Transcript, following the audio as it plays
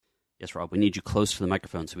Yes, Rob, we need you close to the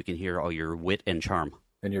microphone so we can hear all your wit and charm.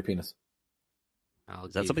 And your penis.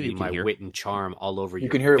 Is that something you can hear? My wit and charm all over you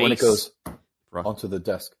can hear it when it goes Rob. onto the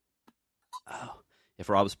desk. Oh. If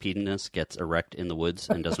Rob's penis gets erect in the woods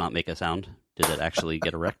and does not make a sound, did it actually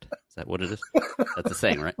get erect? Is that what it is? That's the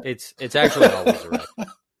saying, right? It's actually always erect.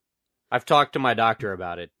 I've talked to my doctor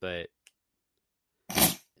about it, but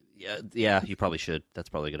yeah, you probably should. That's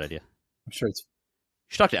probably a good idea. I'm sure it's.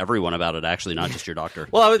 You should talk to everyone about it, actually, not just your doctor.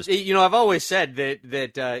 Well, I've always said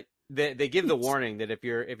that they give the warning that if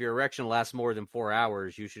your erection lasts more than 4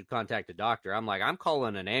 hours, you should contact a doctor. I'm like, I'm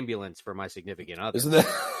calling an ambulance for my significant other. Isn't that?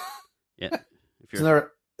 Yeah. Isn't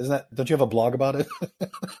that? Don't you have a blog about it?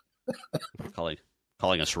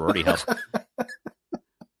 calling a sorority house. The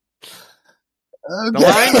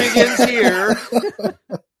line begins here.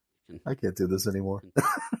 I can't do this anymore.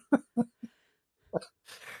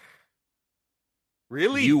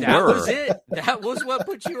 Really? You that were. was it? That was what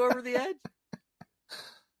put you over the edge?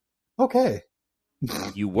 Okay.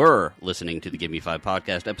 You were listening to the Give Me 5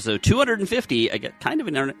 podcast, episode 250, kind of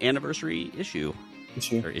an anniversary issue.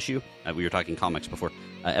 Issue? We were talking comics before.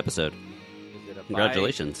 Episode. Is it a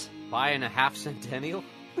Congratulations. Buy and a half centennial?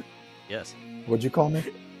 Yes. What'd you call me?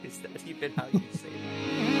 Is that even how you say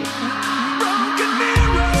it? Broken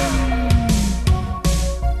mirror.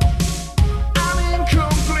 I'm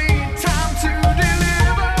incomplete. Time to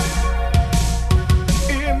deliver.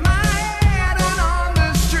 In my head and on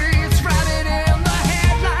the streets, riding in the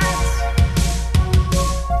headlights.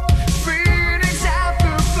 Phoenix out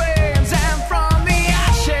the flames and from the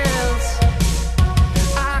ashes,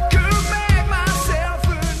 I could make myself a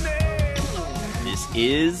name. This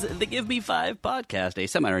is the Give Me 5 podcast, a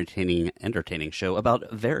semi-entertaining show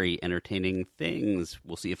about very entertaining things.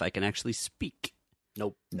 We'll see if I can actually speak.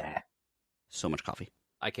 Nope. Nah. So much coffee.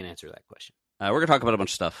 I can answer that question. We're going to talk about a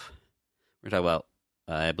bunch of stuff. We're going to talk about,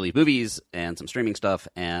 I believe, movies and some streaming stuff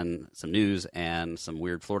and some news and some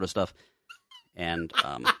weird Florida stuff. And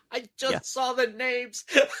I just saw the names.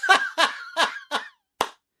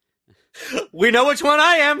 We know which one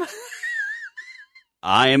I am.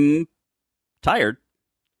 I'm tired.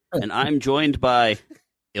 And I'm joined by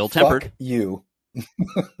ill-tempered. Fuck you.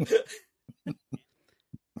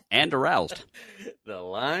 And aroused. The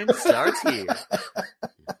line starts here.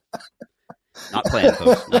 Not planned,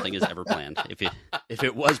 folks. Nothing is ever planned. If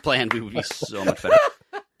it was planned, we would be so much better.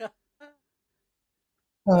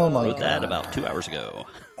 Oh my Wrote that God. about 2 hours ago.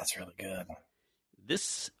 That's really good.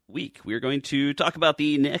 This week, we're going to talk about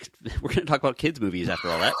We're going to talk about kids' movies after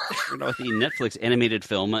all that. We're going to talk about the Netflix animated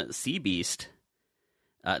film Sea Beast,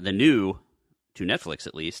 the new, to Netflix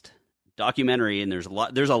at least, documentary. And there's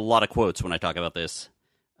a lot of quotes when I talk about this.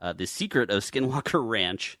 The Secret of Skinwalker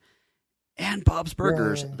Ranch, and Bob's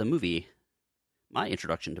Burgers, the movie. My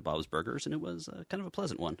introduction to Bob's Burgers, and it was kind of a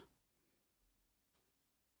pleasant one.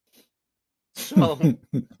 So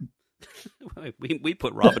we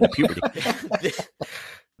put Rob into puberty.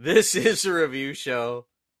 this is a review show,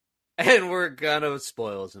 and we're gonna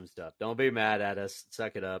spoil some stuff. Don't be mad at us.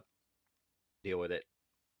 Suck it up. Deal with it.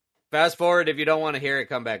 Fast forward if you don't want to hear it.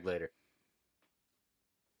 Come back later.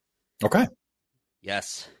 Okay.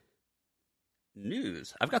 Yes.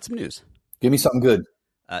 News. I've got some news. Give me something good.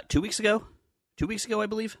 2 weeks ago, I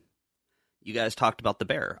believe, you guys talked about The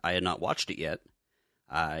Bear. I had not watched it yet.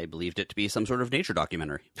 I believed it to be some sort of nature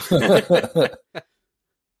documentary.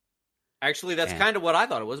 Actually, that's kind of what I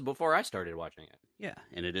thought it was before I started watching it. Yeah,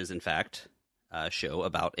 and it is, in fact, a show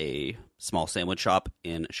about a small sandwich shop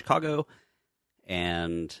in Chicago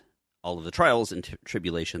and all of the trials and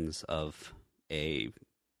tribulations of a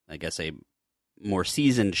more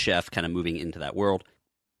seasoned chef kind of moving into that world.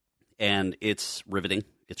 And it's riveting.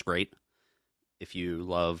 It's great. If you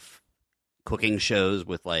love cooking shows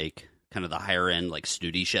with, like, kind of the higher end, like,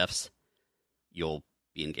 snooty chefs, you'll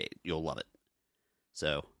be engaged. You'll love it.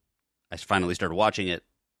 So I finally started watching it.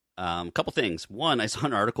 A couple things. One, I saw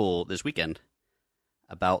an article this weekend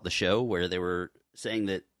about the show where they were saying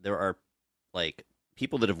that there are, like,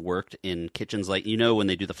 people that have worked in kitchens, like, you know, when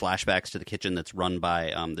they do the flashbacks to the kitchen that's run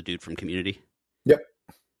by the dude from Community. Yep.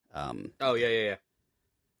 Oh, yeah.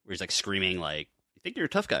 Where he's, like, screaming, like, you think you're a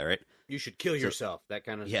tough guy, right? You should kill yourself. That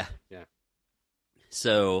kind of Yeah. Yeah.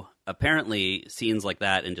 So apparently scenes like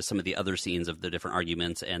that and just some of the other scenes of the different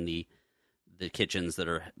arguments and the kitchens that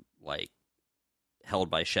are, like, held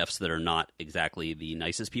by chefs that are not exactly the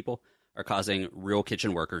nicest people are causing real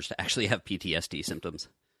kitchen workers to actually have PTSD symptoms.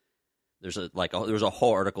 There was a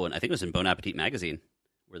whole article, and I think it was in Bon Appetit magazine,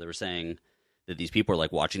 where they were saying that these people are,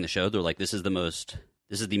 like, watching the show. They're like, this is the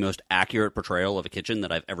most accurate portrayal of a kitchen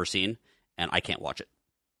that I've ever seen, and I can't watch it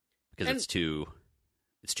because it's too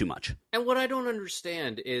it's too much. And what I don't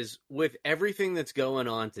understand is, with everything that's going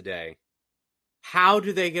on today, how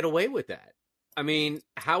do they get away with that? I mean,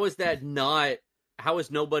 how is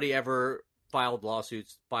nobody ever filed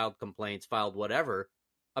lawsuits, filed complaints, filed whatever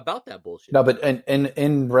about that bullshit? No, but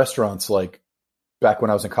in restaurants, like back when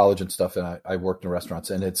I was in college and stuff, and I worked in restaurants,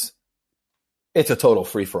 and it's a total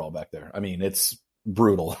free for all back there. I mean, it's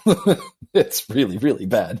brutal. It's really, really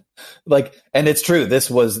bad. Like, and it's true. This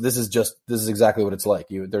is exactly what it's like.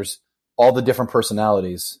 There's all the different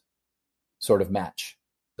personalities sort of match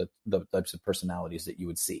the types of personalities that you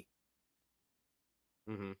would see.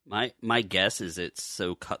 Mm-hmm. My guess is it's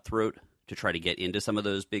so cutthroat to try to get into some of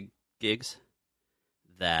those big gigs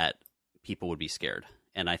that people would be scared.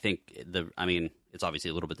 And I think it's obviously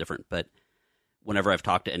a little bit different, but whenever I've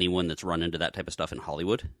talked to anyone that's run into that type of stuff in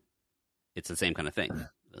Hollywood, it's the same kind of thing.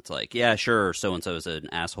 It's like, yeah, sure, so-and-so is an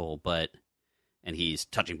asshole, and he's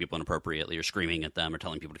touching people inappropriately or screaming at them or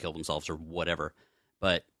telling people to kill themselves or whatever.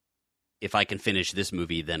 But if I can finish this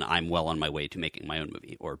movie, then I'm well on my way to making my own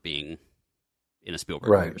movie or being in a Spielberg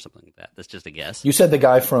movie or something like that. That's just a guess. You said the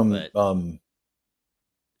guy from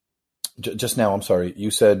just now. I'm sorry. You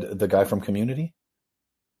said the guy from Community.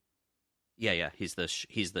 Yeah. He's the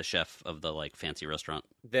chef of the like fancy restaurant.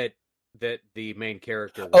 That the main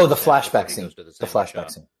character. Oh, the flashback scene. The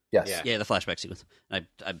flashback scene. Yes. Yeah. Yeah, the flashback sequence. I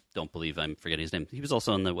don't believe I'm forgetting his name. He was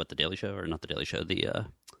also on the Daily Show, or not the Daily Show, the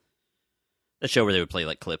show where they would play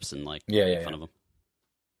like clips and like make fun of him.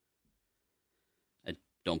 I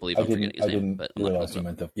don't believe I'm forgetting his name, but I'm not realize you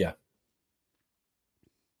meant the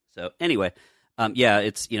So anyway,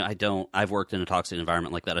 it's I've worked in a toxic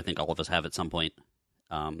environment like that. I think all of us have at some point.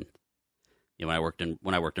 When I worked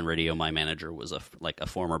in radio, my manager was a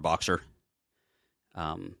former boxer,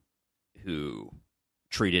 who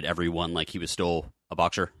treated everyone like he was still a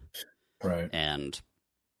boxer. Right. And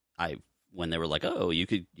when they were like, "Oh, you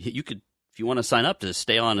could if you want to sign up to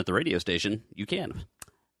stay on at the radio station, you can."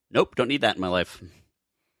 Nope, don't need that in my life. I'm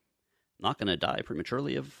not going to die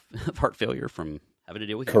prematurely of heart failure from having to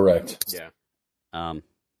deal with you. Correct. Yeah.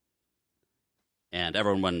 And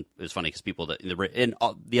everyone, it was funny because people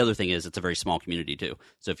the other thing is it's a very small community too.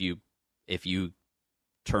 So if you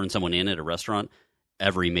turn someone in at a restaurant,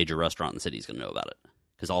 every major restaurant in the city is going to know about it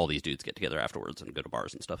because all these dudes get together afterwards and go to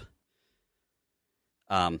bars and stuff.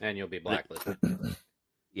 And you'll be blacklisted.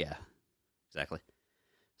 Yeah, exactly.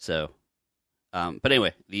 So, but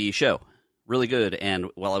anyway, the show, really good. And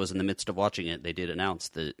while I was in the midst of watching it, they did announce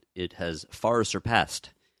that it has far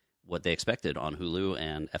surpassed what they expected on Hulu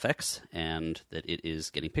and FX, and that it is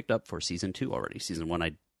getting picked up for season 2 already. Season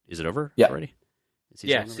 1, is it over already?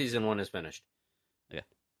 Season 1 is finished. Okay.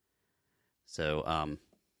 So,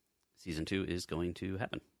 season 2 is going to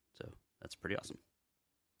happen. So that's pretty awesome.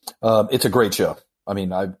 It's a great show. I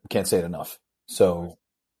mean, I can't say it enough. So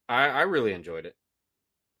I really enjoyed it.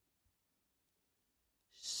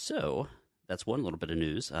 So that's one little bit of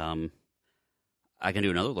news. I can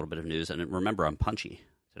do another little bit of news, and remember, I'm punchy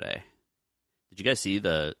today. Did you guys see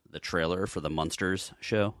the trailer for the Munsters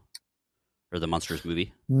show or the Munsters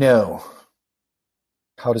movie? No.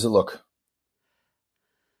 How does it look?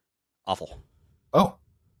 Awful. Oh,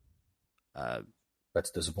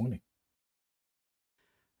 that's disappointing.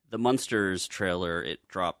 The Munsters trailer, it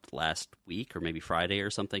dropped last week or maybe Friday or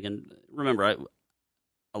something. And remember,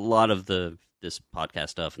 a lot of this podcast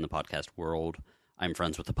stuff in the podcast world, I'm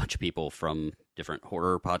friends with a bunch of people from different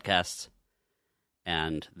horror podcasts,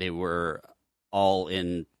 and they were all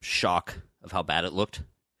in shock of how bad it looked.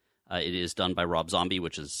 It is done by Rob Zombie,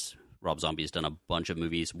 Rob Zombie has done a bunch of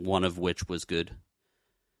movies, one of which was good.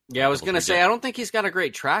 Yeah, I was going to say, I don't think he's got a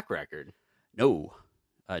great track record. No.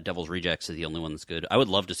 Devil's Rejects is the only one that's good. I would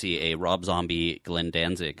love to see a Rob Zombie, Glenn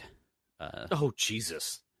Danzig oh,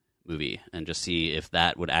 Jesus. movie and just see if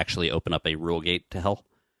that would actually open up a real gate to hell.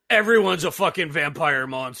 Everyone's a fucking vampire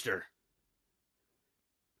monster.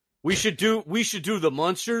 We should do the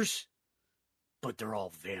monsters, but they're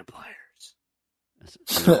all vampires. And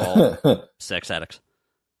they're all sex addicts.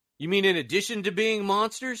 You mean in addition to being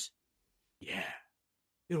monsters? Yeah.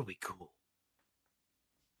 It'll be cool.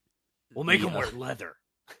 We'll make them wear leather.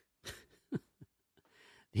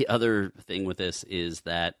 The other thing with this is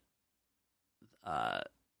that,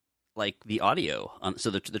 like the audio. So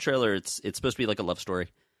the trailer, it's supposed to be like a love story.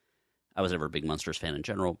 I was never a big Munsters fan in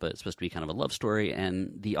general, but it's supposed to be kind of a love story,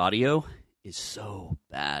 and the audio is so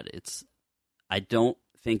bad. I don't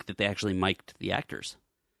think that they actually mic'd the actors.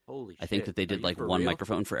 Holy shit. I think that they did like one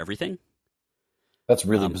microphone for everything. That's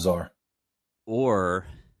really bizarre. Or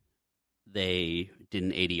they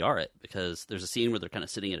didn't ADR it, because there's a scene where they're kind of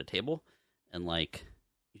sitting at a table and like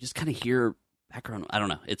you just kind of hear background. I don't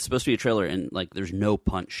know. It's supposed to be a trailer, and like there's no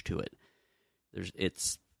punch to it.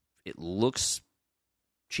 It looks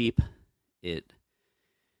cheap. They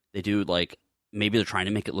do like maybe they're trying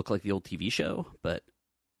to make it look like the old TV show, but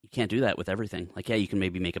you can't do that with everything. Like yeah, you can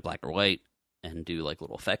maybe make it black or white and do like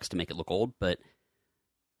little effects to make it look old, but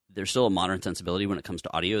there's still a modern sensibility when it comes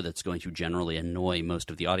to audio that's going to generally annoy most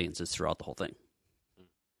of the audiences throughout the whole thing.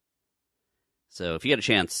 So if you get a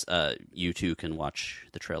chance, you too can watch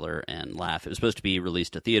the trailer and laugh. It was supposed to be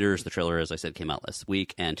released to theaters. The trailer, as I said, came out last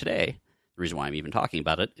week. And today, the reason why I'm even talking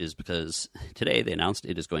about it is because today they announced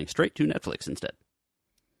it is going straight to Netflix instead.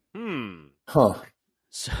 Huh.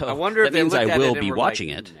 So I wonder if that means they looked I at will it and be were watching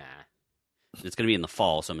like, it. Nah. It's going to be in the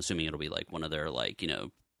fall, so I'm assuming it'll be like one of their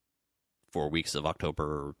 4 weeks of October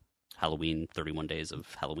or Halloween, 31 days of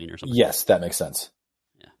Halloween or something. Yes, that makes sense.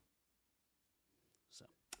 Yeah. So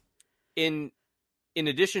In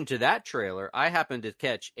addition to that trailer, I happened to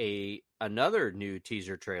catch another new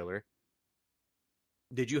teaser trailer.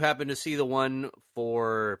 Did you happen to see the one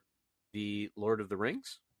for the Lord of the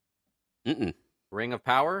Rings? Mm-mm. Ring of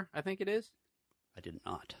Power, I think it is. I did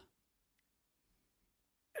not.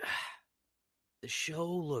 The show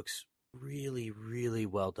looks really, really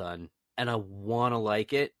well done, and I want to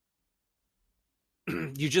like it.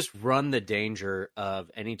 You just run the danger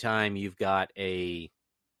of anytime you're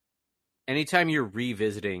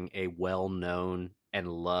revisiting a well-known and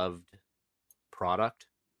loved product,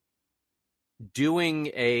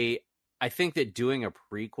 I think that doing a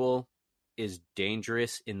prequel is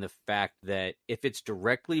dangerous in the fact that if it's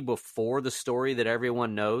directly before the story that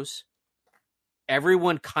everyone knows,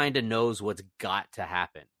 everyone kind of knows what's got to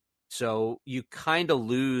happen. So you kind of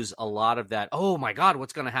lose a lot of that, oh my God,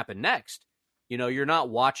 what's going to happen next? You're not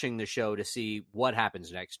watching the show to see what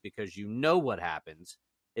happens next because you know what happens.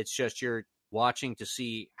 It's just you're watching to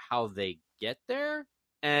see how they get there.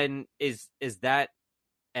 And is that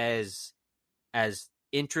as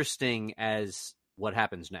interesting as what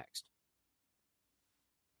happens next?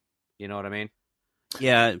 You know what I mean?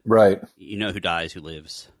 Yeah. Right. You know who dies, who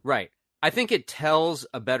lives. Right. I think it tells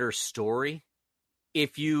a better story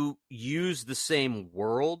if you use the same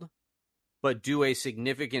world but do a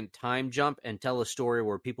significant time jump and tell a story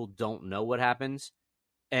where people don't know what happens.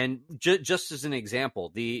 And just as an example,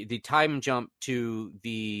 the time jump to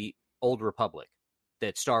the Old Republic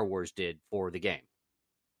that Star Wars did for the game.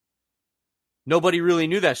 Nobody really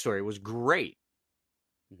knew that story. It was great.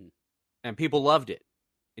 Mm-hmm. And people loved it.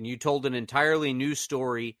 And you told an entirely new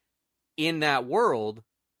story in that world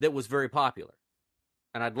that was very popular.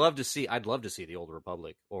 And I'd love to see the Old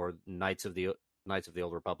Republic or Knights of the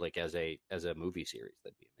Old Republic as a movie series.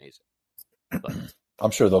 That'd be amazing. But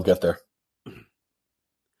I'm sure they'll get there.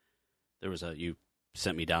 There was you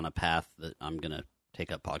sent me down a path that I'm going to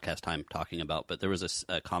take up podcast time talking about, but there was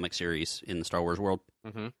a comic series in the Star Wars world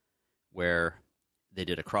where they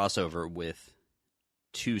did a crossover with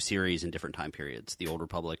two series in different time periods, the Old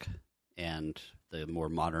Republic and the more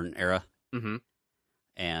modern era. Mm-hmm.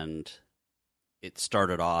 And it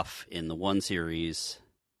started off in the one series,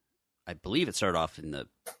 I believe it started off in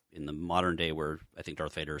the modern day where I think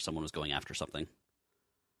Darth Vader or someone was going after something.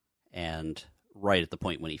 And right at the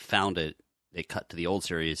point when he found it, they cut to the old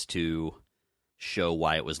series to show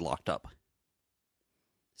why it was locked up.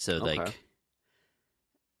 So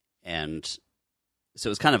and so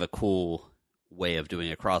it was kind of a cool way of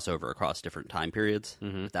doing a crossover across different time periods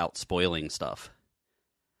without spoiling stuff.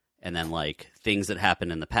 And then things that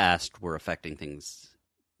happened in the past were affecting things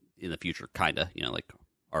in the future, kind of,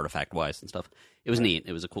 artifact wise and stuff. It was neat.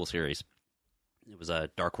 It was a cool series. It was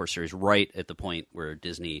a Dark Horse series right at the point where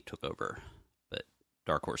Disney took over, but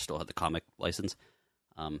Dark Horse still had the comic license.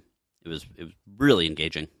 It was really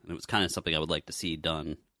engaging, and it was kind of something I would like to see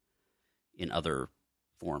done in other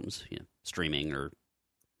forms, streaming or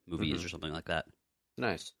movies or something like that.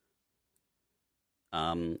 Nice.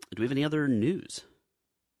 Do we have any other news?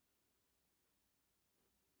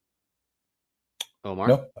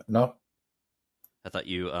 Omar? No. I thought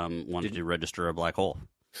you wanted to register a black hole.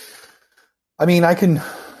 I mean, I can.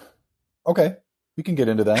 Okay, we can get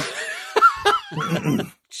into that.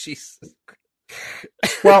 Jesus.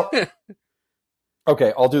 Well,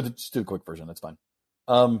 okay, I'll just do the quick version. That's fine.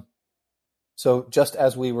 So just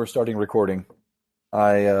as we were starting recording,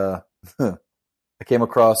 I came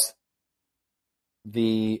across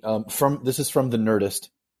the this is from the Nerdist.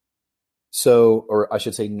 So, or I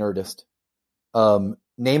should say Nerdist.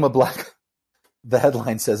 Name a black. The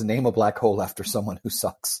headline says "Name a black hole after someone who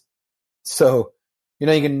sucks." So, you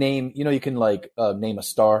can name, name a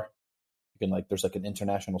star. You can there's an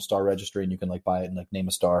international star registry, and you can buy it and name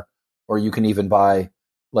a star, or you can even buy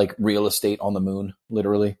real estate on the moon,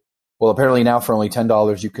 literally. Well, apparently now for only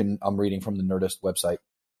 $10, you can. I'm reading from the Nerdist website.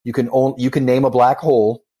 You can name a black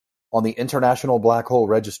hole on the International Black Hole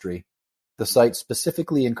Registry. The site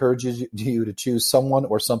specifically encourages you to choose someone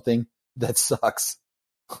or something that sucks.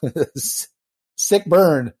 Sick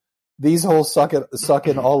burn. These holes suck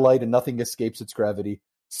in all light and nothing escapes its gravity.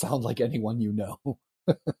 Sound like anyone you know.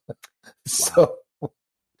 So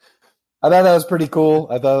I thought that was pretty cool.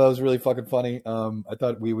 I thought that was really fucking funny. I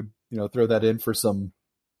thought we would, throw that in for some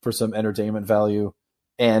entertainment value.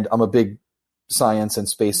 And I'm a big science and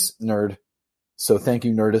space nerd. So thank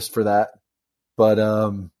you, Nerdist, for that. But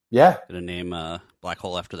yeah. Gonna name a black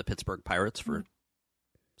hole after the Pittsburgh Pirates for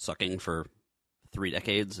sucking for 3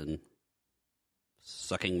 decades and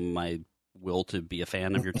sucking my will to be a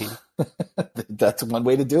fan of your team. That's one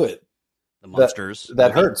way to do it. The monsters.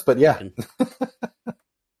 That hurts, but yeah.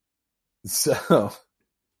 So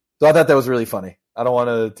I thought that was really funny. I don't want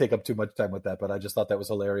to take up too much time with that, but I just thought that was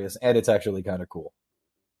hilarious, and it's actually kind of cool.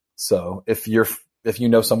 So if you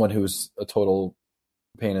know someone who's a total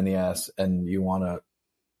pain in the ass and you want to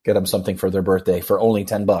get them something for their birthday for only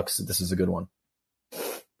 $10, this is a good one.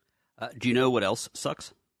 Do you know what else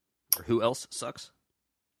sucks? Or who else sucks?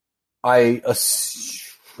 I'm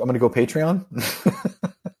going to go Patreon.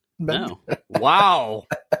 No. Wow.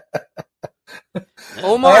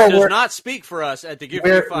 Omar does not speak for us at the Give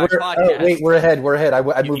Me 5 podcast. Wait, we're ahead.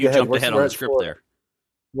 I moved you ahead. Jumped ahead on the script there.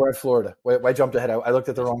 We're at Florida. I jumped ahead. I looked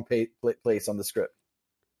at the wrong place on the script.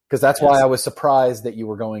 Because that's why I was surprised that you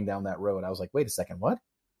were going down that road. I was like, wait a second, what?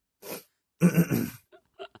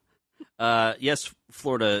 Yes,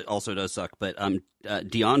 Florida also does suck, but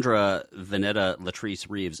Deandra Veneta Latrice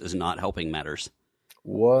Reeves is not helping matters.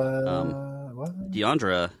 What?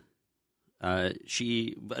 Deandra,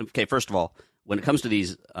 first of all, when it comes to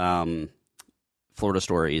these Florida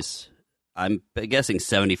stories, I'm guessing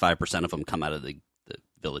 75% of them come out of the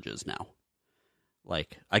villages now.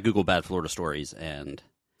 Like, I Google bad Florida stories, and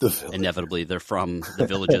inevitably they're from the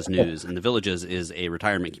Villages News. And the Villages is a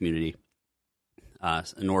retirement community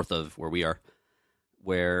north of where we are,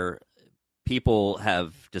 where people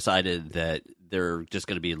have decided that they're just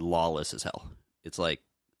going to be lawless as hell. It's like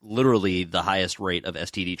literally the highest rate of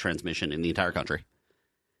STD transmission in the entire country.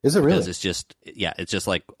 Is it really? Because it's just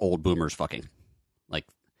like old boomers fucking. Like,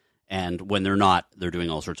 and when they're not, they're doing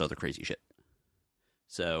all sorts of other crazy shit.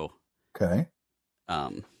 So, okay.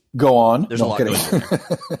 Go on. There's a lot going on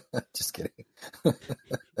there. Just kidding.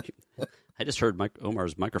 I just heard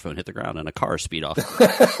Omar's microphone hit the ground and a car speed off.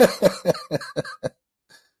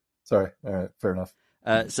 Sorry. All right. Fair enough.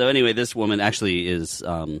 So anyway, this woman actually lives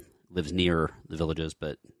near the Villages,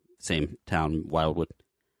 but same town, Wildwood.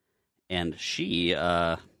 And she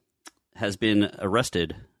has been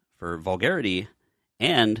arrested for vulgarity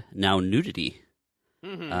and now nudity.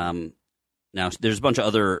 Mm-hmm. Now, there's a bunch of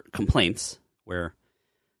other complaints where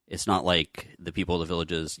it's not like the people of the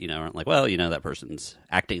Villages, aren't like, well, that person's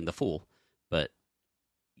acting the fool. But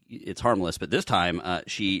it's harmless. But this time,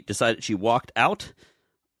 she decided she walked out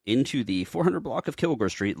into the 400 block of Kilgore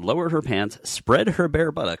Street, lowered her pants, spread her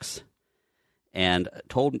bare buttocks, and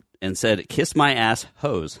said, "Kiss my ass,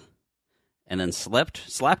 hose," and then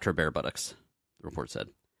slapped her bare buttocks, the report said.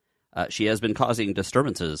 She has been causing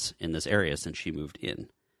disturbances in this area since she moved in.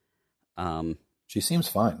 She seems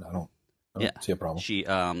fine. I don't see a problem.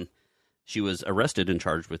 She was arrested and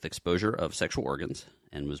charged with exposure of sexual organs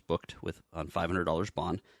and was booked on $500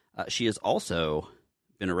 bond. She has also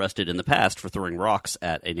been arrested in the past for throwing rocks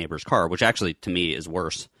at a neighbor's car, which actually, to me, is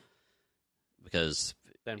worse. Because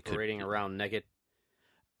than parading around naked.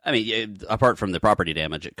 I mean, apart from the property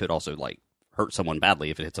damage, it could also hurt someone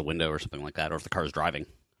badly if it hits a window or something like that, or if the car's driving.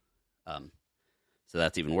 So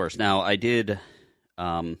that's even worse. Now, I did...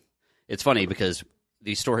 it's funny because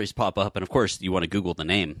these stories pop up, and of course, you want to Google the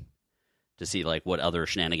name to see what other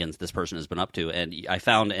shenanigans this person has been up to. And I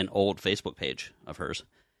found an old Facebook page of hers,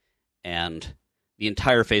 and the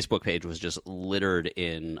entire Facebook page was just littered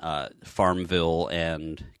in Farmville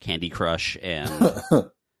and Candy Crush and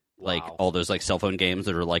all those cell phone games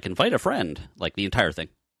that are invite a friend, the entire thing.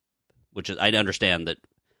 Which is, I understand that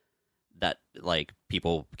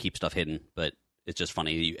people keep stuff hidden, but it's just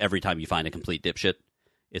funny. Every time you find a complete dipshit,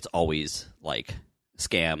 it's always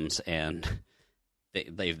scams and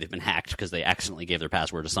they've been hacked because they accidentally gave their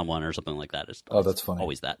password to someone or something like that. That's funny.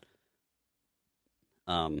 Always that.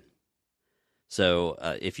 So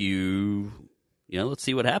if you let's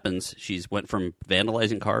see what happens. She's went from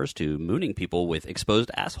vandalizing cars to mooning people with exposed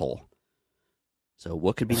asshole. So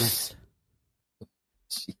what could be next?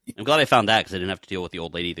 I'm glad I found that because I didn't have to deal with the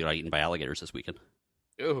old lady that got eaten by alligators this weekend.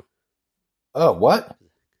 Ooh. Oh, what?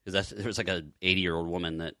 Because there was an 80-year-old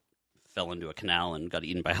woman that fell into a canal and got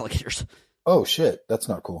eaten by alligators. Oh shit, that's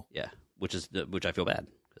not cool. Yeah, which I feel bad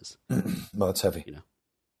because No, that's heavy.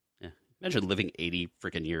 Yeah, imagine living 80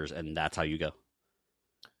 freaking years and that's how you go.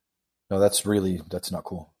 No, that's not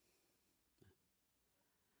cool.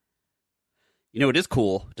 It is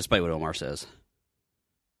cool, despite what Omar says.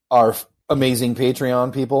 Our amazing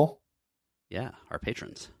Patreon people. Yeah, our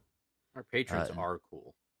patrons. Our patrons are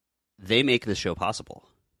cool. They make this show possible.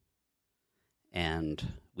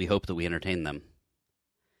 And we hope that we entertain them.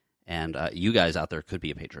 And you guys out there could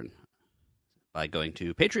be a patron by going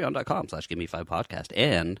to patreon.com/gimme5podcast.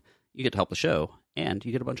 And you get to help the show. And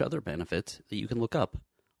you get a bunch of other benefits that you can look up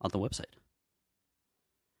on the website.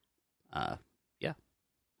 Yeah.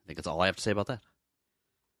 I think that's all I have to say about that.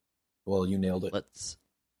 Well, you nailed it. Let's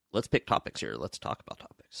pick topics here. Let's talk about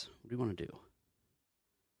topics. What do you want to do?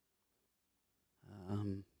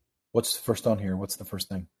 What's first on here? What's the first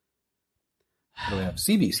thing? What do we have?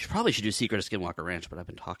 Sea We Beast. probably should do Secret of Skinwalker Ranch, but I've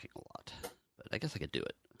been talking a lot. But I guess I could do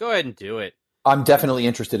it. Go ahead and do it. I'm definitely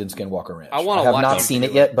interested in Skinwalker Ranch. I wanna have watch not you seen do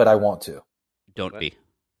it yet, but I want to. Don't What? be.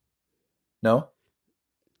 No?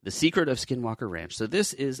 The Secret of Skinwalker Ranch. So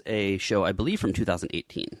this is a show, I believe, from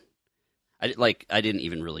 2018. I didn't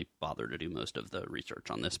even really bother to do most of the research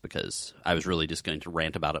on this because I was really just going to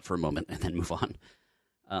rant about it for a moment and then move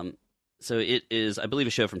on. So it is, I believe,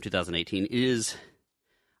 a show from 2018.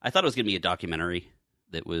 I thought it was going to be a documentary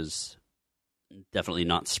that was definitely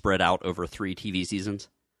not spread out over 3 TV seasons.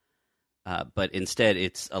 But instead,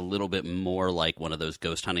 it's a little bit more like one of those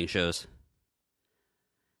ghost hunting shows.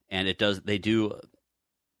 And it's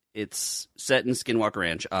set in Skinwalker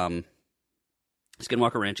Ranch.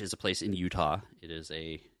 Skinwalker Ranch is a place in Utah.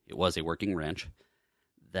 It was a working ranch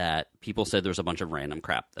that people said there's a bunch of random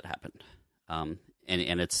crap that happened.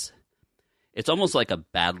 And it's almost like a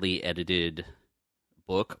badly edited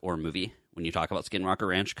book or movie when you talk about Skinwalker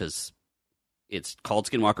Ranch, because it's called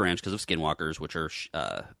Skinwalker Ranch because of skinwalkers, which are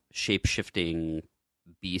shape-shifting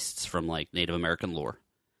beasts from like Native American lore.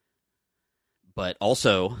 But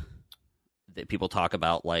also that people talk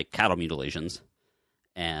about like cattle mutilations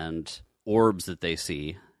and orbs that they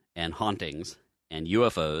see and hauntings and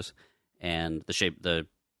UFOs and of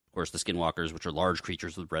course the skinwalkers, which are large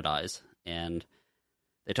creatures with red eyes. And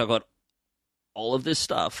they talk about all of this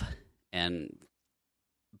stuff,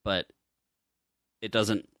 but it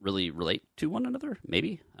doesn't really relate to one another,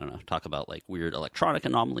 maybe. I don't know. Talk about like weird electronic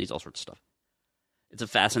anomalies, all sorts of stuff. It's a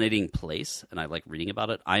fascinating place, and I like reading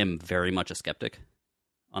about it. I am very much a skeptic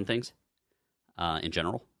on things in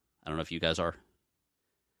general. I don't know if you guys are.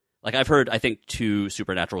 Like, I've heard, I think, 2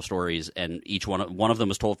 supernatural stories, and each one of them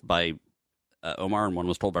was told by Omar, and one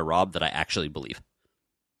was told by Rob, that I actually believe.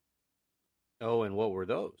 Oh, and what were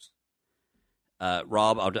those?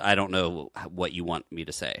 Rob, I don't know what you want me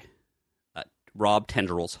to say. Rob,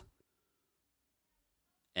 tendrils,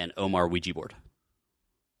 and Omar, Ouija board.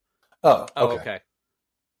 Oh, okay. Oh, okay.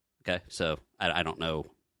 Okay, so I don't know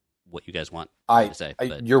what you guys want I, to say. I-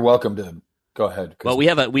 But, you're welcome to go ahead. 'Cause well,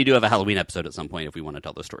 we do have a Halloween episode at some point if we want to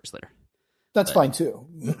tell those stories later. that's but- fine too.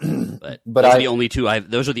 But, But those I- are the only two I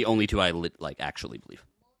like actually believe.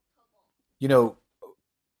 You know,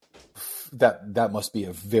 that must be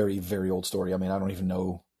a very, very old story. I mean, I don't even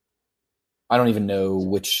know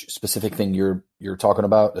which specific thing you're talking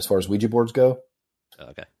about as far as Ouija boards go.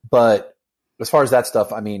 Okay. But as far as that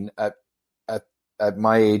stuff, I mean, at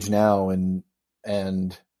my age now, and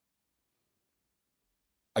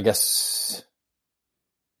I guess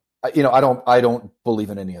I don't believe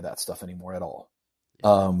in any of that stuff anymore at all.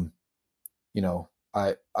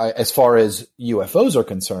 I as far as UFOs are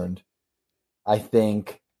concerned, I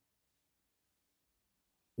think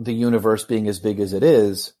the universe being as big as it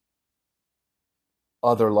is,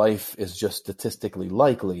 other life is just statistically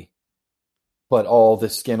likely. But all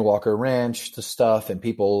this Skinwalker Ranch, the stuff, and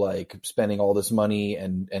people like spending all this money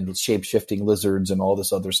and shape-shifting lizards and all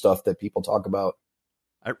this other stuff that people talk about.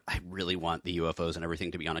 I really want the UFOs and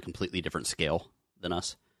everything to be on a completely different scale than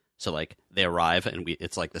us. So like they arrive and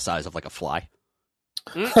it's like the size of like a fly.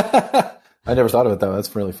 I never thought of it though.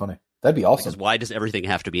 That's really funny. That'd be awesome. Because why does everything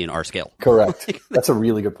have to be in our scale? Correct. That's a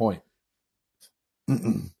really good point.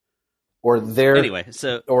 Or their Anyway,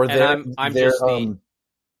 so or And their I'm their just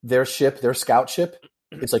their ship, their scout ship,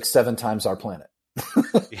 it's like 7 times our planet.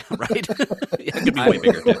 yeah, right? Yeah, it could be way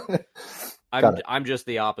bigger too. Got it. I'm just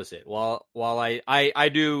the opposite. While I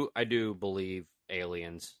do believe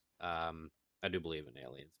aliens. I do believe in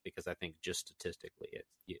aliens because I think just statistically,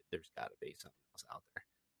 there's got to be something else out there.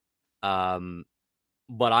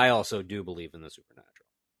 But I also do believe in the supernatural.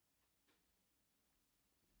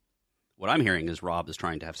 What I'm hearing is Rob is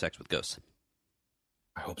trying to have sex with ghosts.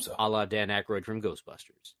 I hope so. A la Dan Aykroyd from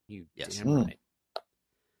Ghostbusters. You Yes. damn right.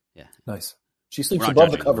 Yeah. Nice. She sleeps We're not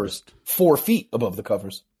above the judging, we're covers, just- 4 feet above the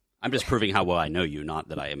covers. I'm just proving how well I know you, not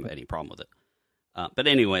that I have any problem with it. But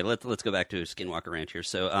anyway, let's go back to Skinwalker Ranch here.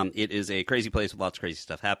 So it is a crazy place with lots of crazy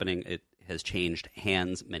stuff happening. It has changed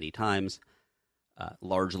hands many times,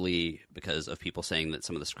 largely because of people saying that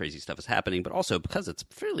some of this crazy stuff is happening, but also because it's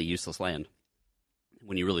fairly useless land.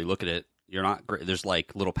 When you really look at it, you're not. There's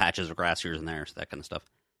like little patches of grass here and there, so that kind of stuff.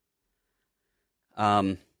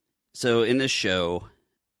 So in this show,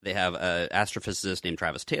 they have an astrophysicist named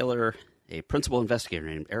Travis Taylor, a principal investigator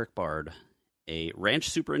named Eric Bard, a ranch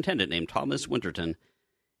superintendent named Thomas Winterton,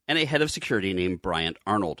 and a head of security named Bryant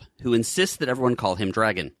Arnold, who insists that everyone call him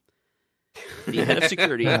Dragon. The head of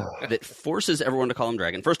security that forces everyone to call him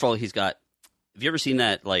Dragon. First of all, he's got. Have you ever seen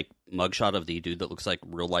that like mugshot of the dude that looks like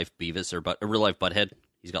real life Beavis or a real life Butthead?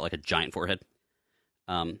 He's got like a giant forehead.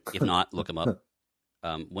 If not, look him up.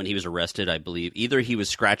 When he was arrested, I believe either he was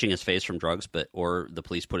scratching his face from drugs, or the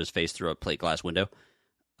police put his face through a plate glass window.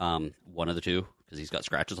 One of the two, because he's got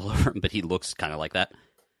scratches all over him, but he looks kind of like that.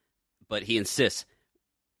 But he insists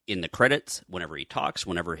in the credits, whenever he talks,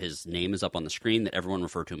 whenever his name is up on the screen, that everyone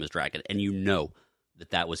refer to him as Dragon. And you know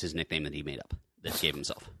that was his nickname that he made up, that he gave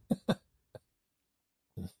himself.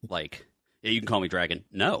 Like, yeah, you can call me Dragon.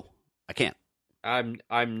 No, I can't. I'm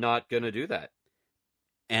not gonna do that.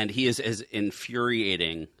 And he is as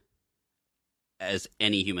infuriating as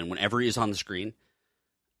any human. Whenever he is on the screen,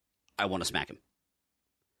 I want to smack him.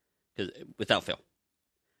 Without fail.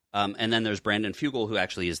 And then there's Brandon Fugel, who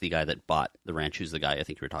actually is the guy that bought the ranch, who's the guy I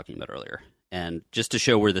think you were talking about earlier. And just to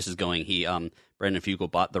show where this is going, Brandon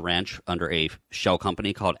Fugel bought the ranch under a shell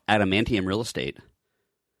company called Adamantium Real Estate.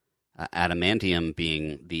 Adamantium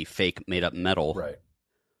being the fake made-up metal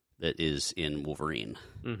that is in Wolverine.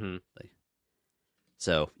 Mm-hmm.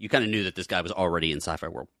 So you kind of knew that this guy was already in Sci-Fi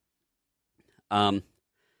World.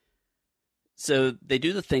 So they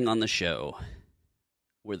do the thing on the show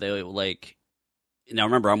where they like. Now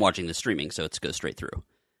remember, I'm watching the streaming, so it goes straight through.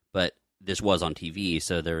 But this was on TV,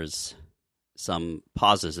 so there's some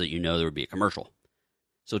pauses that there would be a commercial.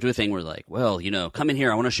 So do a thing where like, well, come in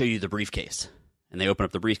here, I want to show you the briefcase. And they open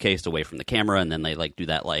up the briefcase away from the camera, and then they like do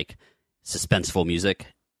that like suspenseful music,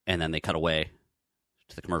 and then they cut away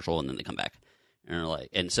to the commercial, and then they come back. And they're like,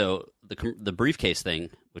 and so the briefcase thing,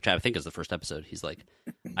 which I think is the first episode, he's like,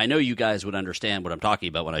 I know you guys would understand what I'm talking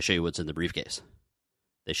about when I show you what's in the briefcase.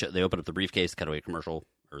 They open up the briefcase, cut away a commercial,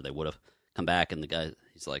 or they would have come back, and the guy,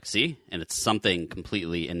 he's like, see? And it's something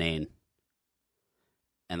completely inane.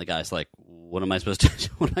 And the guy's like, what am I supposed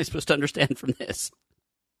to understand from this?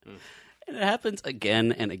 Hmm. And it happens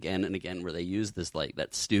again and again and again where they use this like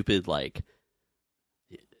that stupid like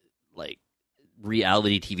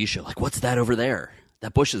reality TV show. Like, what's that over there?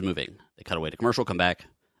 That bush is moving. They cut away to commercial, come back.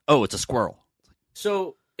 Oh, it's a squirrel.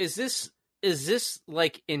 So is this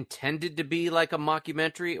like intended to be like a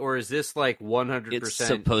mockumentary, or is this like 100%? It's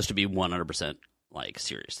supposed to be 100% like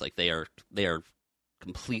serious. Like they are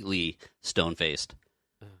completely stone faced,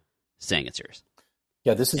 saying it's serious.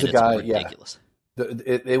 Yeah, this is and a guy. Ridiculous.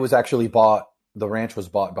 Yeah, it was actually bought. The ranch was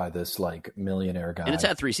bought by this like millionaire guy, and it's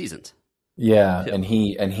had 3 seasons. Yeah, too. and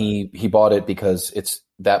he bought it because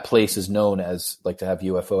that place is known as like to have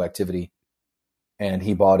UFO activity, and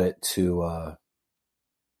he bought it to, I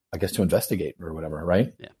guess, to investigate or whatever,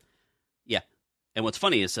 right? Yeah. And what's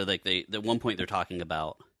funny is, so like at one point they're talking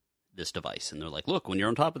about this device, and they're like, "Look, when you're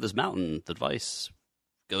on top of this mountain, the device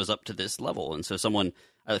goes up to this level." And so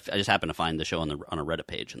I just happened to find the show on a Reddit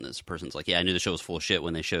page, and this person's like, "Yeah, I knew the show was full of shit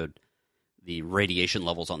when they showed the radiation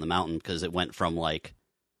levels on the mountain because it went from like."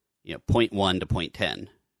 0.1 to 0.10,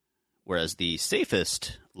 whereas the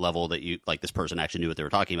safest level that this person actually knew what they were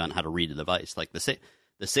talking about and how to read the device. Like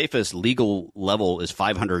the safest legal level is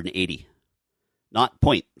 580, not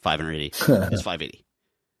 0.580, it's 580.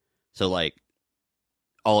 So like,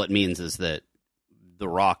 all it means is that the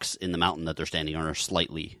rocks in the mountain that they're standing on are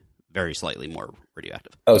very slightly more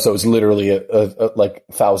radioactive. Oh, so it's literally a like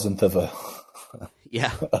thousandth of a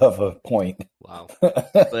of a point. Wow.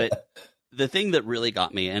 But the thing that really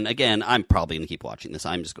got me, and again, I'm probably going to keep watching this.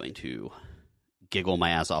 I'm just going to giggle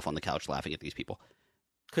my ass off on the couch laughing at these people.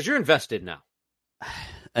 Because you're invested now.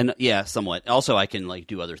 And yeah, somewhat. Also, I can like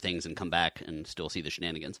do other things and come back and still see the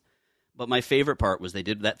shenanigans. But my favorite part was they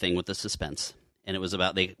did that thing with the suspense. And it was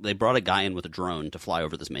about, they brought a guy in with a drone to fly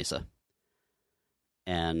over this mesa.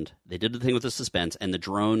 And they did the thing with the suspense, and the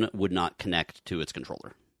drone would not connect to its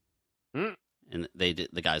controller. Mm. And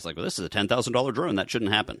the guy's like, well, this is a $10,000 drone. That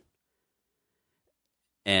shouldn't happen.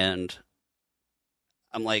 And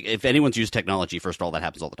I'm like, if anyone's used technology, first of all, that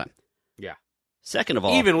happens all the time. Yeah. Second of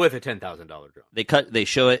all, Even with a $10,000 drone. they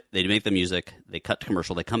show it, they make the music, they cut to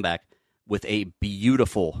commercial, they come back with a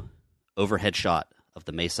beautiful overhead shot of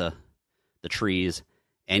the mesa, the trees,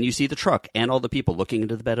 and you see the truck and all the people looking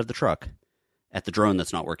into the bed of the truck at the drone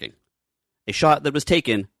that's not working. A shot that was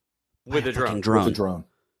taken With a drone. With a drone.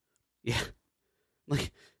 Yeah.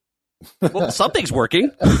 Like, well, something's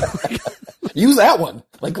working. Use that one.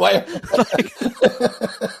 Like, why?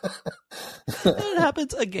 It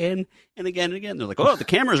happens again and again and again. They're like, oh, the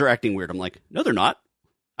cameras are acting weird. I'm like, no, they're not.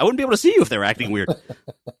 I wouldn't be able to see you if they were acting weird.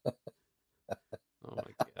 Oh my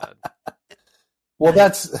god. Well,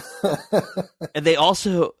 that's. And they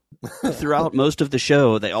also, throughout most of the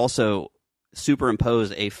show, they also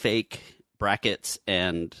superimpose a fake brackets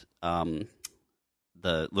and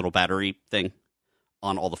the little battery thing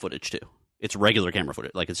on all the footage too. It's regular camera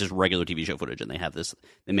footage, like it's just regular TV show footage, and they have this.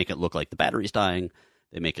 They make it look like the battery's dying.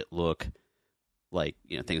 They make it look like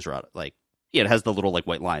things are out. Like it has the little like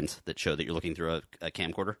white lines that show that you're looking through a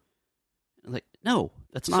camcorder. Like no,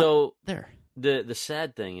 that's not So there. the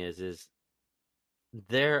sad thing is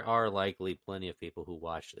there are likely plenty of people who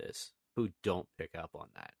watch this who don't pick up on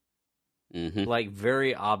that. Mm-hmm. Like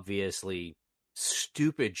very obviously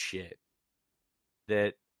stupid shit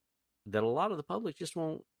that a lot of the public just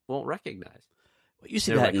won't recognize. Well, you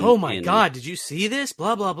see They're that like, oh my god, did you see this?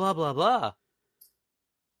 Blah blah blah blah blah.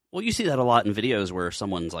 Well, you see that a lot in videos where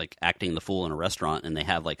someone's like acting the fool in a restaurant and they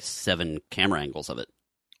have like 7 camera angles of it.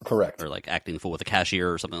 Correct. Or like acting the fool with a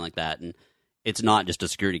cashier or something like that. And it's not just a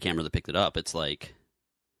security camera that picked it up. It's like,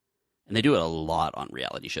 and they do it a lot on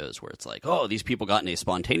reality shows where it's like, oh, these people got in a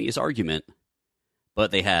spontaneous argument,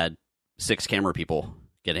 but they had 6 camera people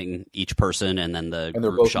getting each person, and then the And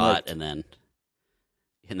they're group both shot, mic'd.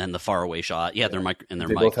 and then the faraway shot. Yeah, they're mic and they're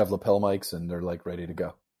They mic both have lapel mics and they're like ready to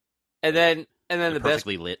go. And then the best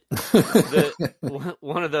perfectly lit.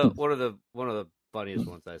 one of the funniest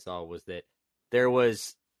ones I saw was that there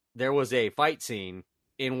was a fight scene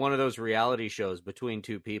in one of those reality shows between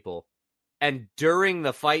 2 people, and during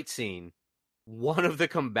the fight scene, one of the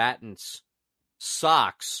combatants'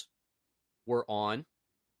 socks were on,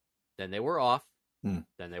 then they were off, then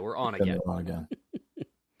they were on Then again. they're on again.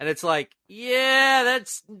 And it's like, yeah,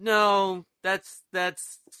 that's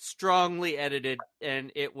strongly edited,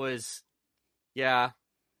 and it was, yeah,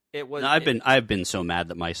 it was. No, I've been so mad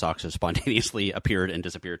that my socks have spontaneously appeared and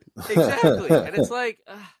disappeared. Exactly, and it's like,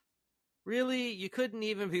 really, you couldn't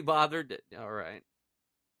even be bothered. All right.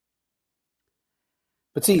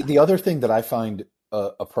 But see, the other thing that I find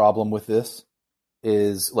a problem with this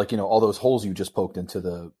is like all those holes you just poked into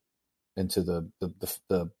the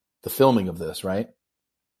filming of this, right?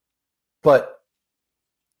 But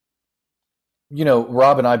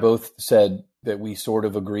Rob and I both said that we sort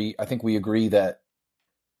of agree. I think we agree that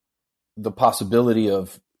the possibility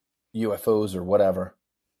of UFOs or whatever,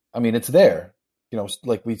 I mean, it's there.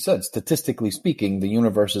 Like we said, statistically speaking, the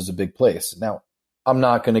universe is a big place. Now, I'm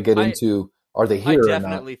not going to get into are they here or not. I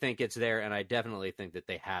definitely think it's there, and I definitely think that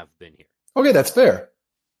they have been here. Okay, that's fair.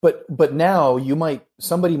 But now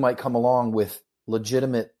somebody might come along with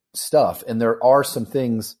legitimate stuff, and there are some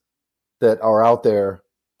things that are out there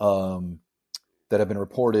that have been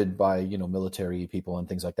reported by military people and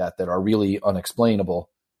things like that are really unexplainable,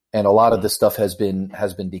 and a lot of this stuff has been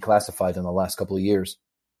declassified in the last couple of years.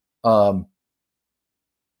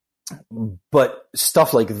 But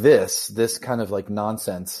stuff like this kind of like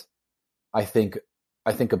nonsense, I think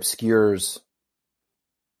obscures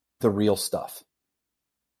the real stuff.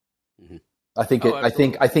 Mm-hmm. I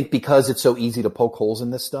think because it's so easy to poke holes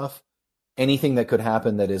in this stuff, anything that could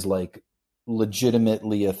happen that is like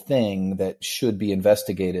legitimately a thing that should be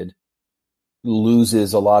investigated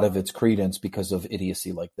loses a lot of its credence because of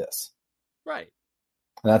idiocy like this. Right.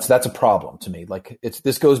 And that's a problem to me. Like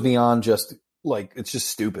this goes beyond just like it's just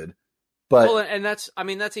stupid. But well, and that's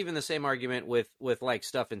even the same argument with like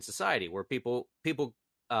stuff in society where people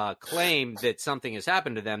claim that something has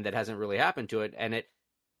happened to them that hasn't really happened to it,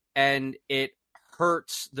 and it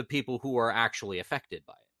hurts the people who are actually affected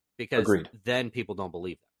by it because Agreed. Then people don't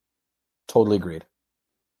believe them. Totally agreed.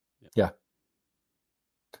 Yep.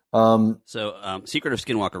 Yeah. So, Secret of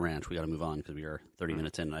Skinwalker Ranch. We got to move on because we are 30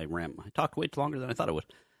 minutes in. I talked way longer than I thought I would.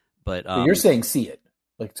 But you're saying see it.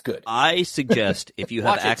 Like it's good. I suggest if you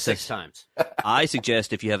have Watch access, it 6 times. I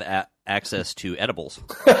suggest if you have access to edibles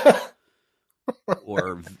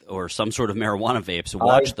or some sort of marijuana vapes,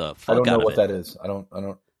 watch the fuck I don't know out what of it. that is. I don't.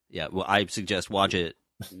 Yeah, well, I suggest watch it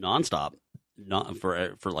nonstop, not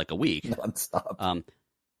for like a week. Nonstop.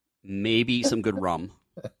 Maybe some good rum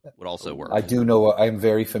would also work. I do know. I'm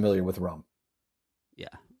very familiar with rum. Yeah,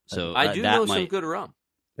 so I do that know might, some good rum.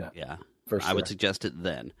 Yeah, for sure. I would suggest it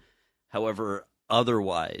then. However,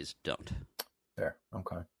 otherwise don't. Fair.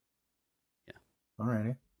 Okay. Yeah.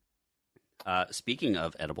 Alrighty. Speaking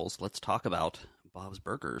of edibles, let's talk about Bob's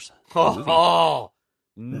Burgers. the movie. Oh,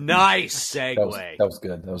 nice segue. That was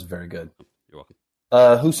good. That was very good. You're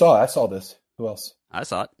welcome. Who saw it? I saw this. Who else? I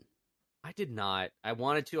saw it. I did not. I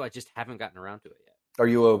wanted to. I just haven't gotten around to it yet. Are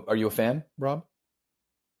you a fan, Rob?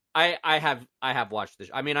 I have watched the.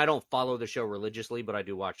 I mean, I don't follow the show religiously, but I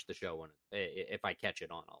do watch the show when if I catch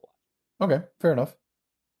it on, I'll watch. Okay, fair enough.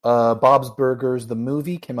 Bob's Burgers, the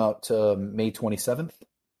movie, came out May 27th.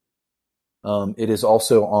 It is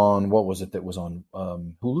also on, what was it that was on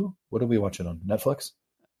Hulu? What did we watch it on? Netflix?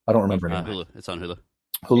 I don't remember now. Hulu. It's on Hulu.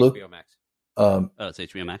 Hulu? HBO Max. Oh, it's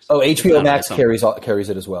HBO Max. Oh, HBO No, Max it's on- carries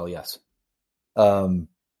it as well, yes.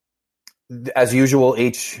 As usual,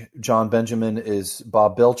 John Benjamin is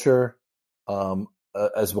Bob Belcher,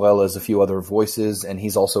 as well as a few other voices, and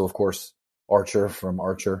he's also, of course, Archer from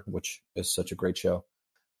Archer, which is such a great show.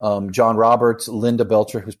 John Roberts, Linda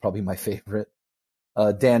Belcher, who's probably my favorite.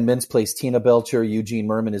 Dan Mintz plays Tina Belcher. Eugene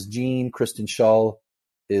Merman is Jean. Kristen Schaal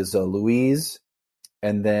is Louise.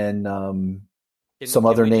 And then some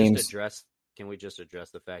other names. Can we just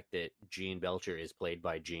address the fact that Gene Belcher is played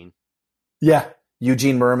by Gene? Yeah,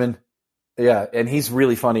 Eugene Merman. Yeah, and he's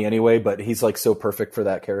really funny anyway, but he's like so perfect for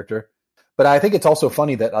that character. But I think it's also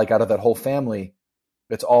funny that like out of that whole family,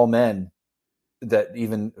 it's all men, that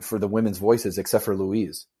even for the women's voices, except for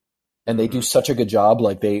Louise. And they do such a good job.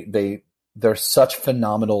 Like they're such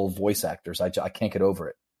phenomenal voice actors. I can't get over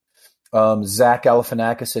it. Zach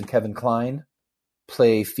Galifianakis and Kevin Kline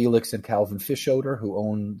play Felix and Calvin Fischoeder, who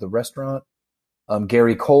own the restaurant.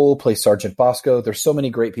 Gary Cole plays Sergeant Bosco. There's so many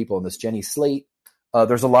great people in this. Jenny Slate.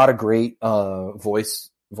 There's a lot of great voice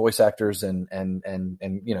actors and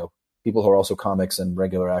you know, people who are also comics and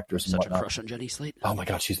regular actors and Such whatnot. a crush on Jenny Slate. Oh my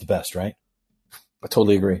God, she's the best, right? I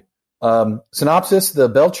totally agree. Synopsis: the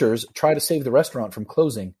Belchers try to save the restaurant from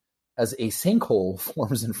closing as a sinkhole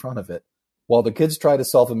forms in front of it, while the kids try to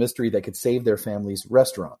solve a mystery that could save their family's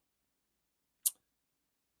restaurant.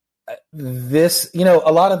 This, you know,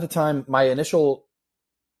 a lot of the time, my initial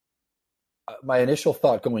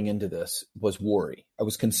thought going into this was worry. I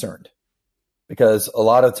was concerned because a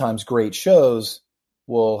lot of times great shows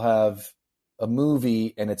will have a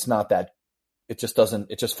movie and it's not that, it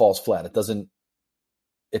just falls flat. It doesn't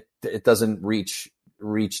reach,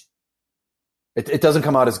 it doesn't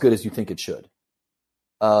come out as good as you think it should.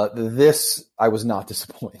 This, I was not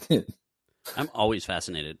disappointed. I'm always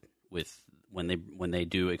fascinated with when they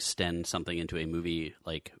do extend something into a movie,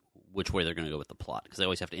 like which way they're going to go with the plot, because they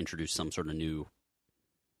always have to introduce some sort of new,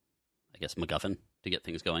 I guess, MacGuffin to get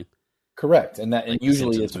things going. Correct, and Like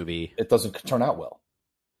usually it doesn't turn out well.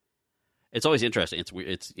 It's always interesting.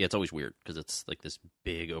 It's always weird because it's like this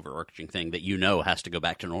big overarching thing that you know has to go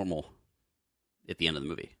back to normal at the end of the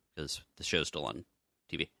movie because the show's still on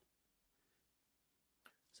TV.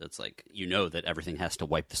 So it's like, you know that everything has to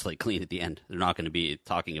wipe the slate clean at the end. They're not going to be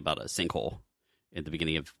talking about a sinkhole at the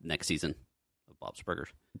beginning of next season of Bob's Burgers.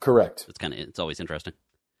 Correct. It's always interesting.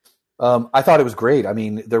 I thought it was great. I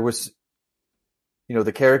mean, there was, you know,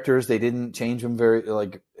 the characters, they didn't change them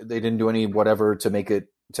they didn't do any whatever to make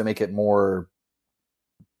it more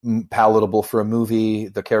palatable for a movie.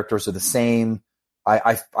 The characters are the same.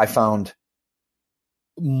 I found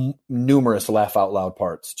numerous laugh out loud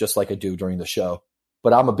parts, just like I do during the show.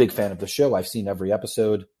 But I'm a big fan of the show. I've seen every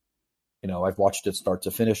episode. You know, I've watched it start to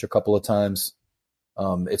finish a couple of times.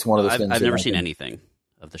 It's one of those things. I've never seen anything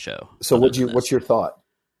of the show. So what's your thought?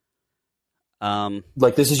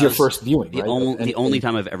 Like, this is your first viewing, right? The only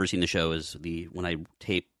time I've ever seen the show is when I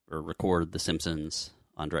tape or record The Simpsons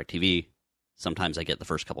on DirecTV. Sometimes I get the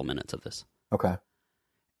first couple minutes of this. Okay.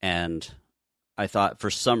 And I thought for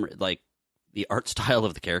like the art style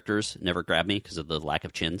of the characters never grabbed me because of the lack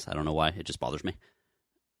of chins. I don't know why. It just bothers me.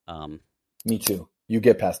 Me too. You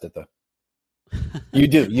get past it though. You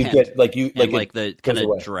do. You get the kind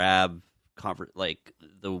of drab, like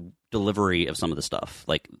the delivery of some of the stuff.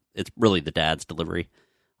 Like, it's really the dad's delivery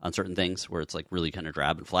on certain things where it's like really kind of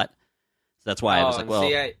drab and flat. So that's why I was like,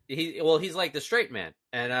 well, he's like the straight man,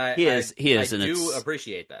 and he is, I and do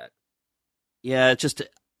appreciate that. Yeah, it's just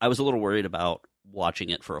I was a little worried about watching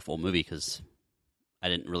it for a full movie because I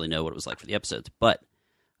didn't really know what it was like for the episodes, but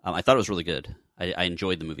I thought it was really good. I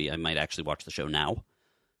enjoyed the movie. I might actually watch the show now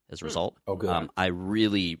as a result. Oh, good. I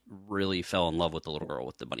really, really fell in love with the little girl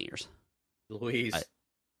with the bunny ears. Louise.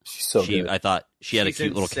 She's so good. I thought she had a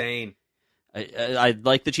cute insane. I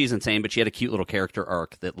like that she's insane, but she had a cute little character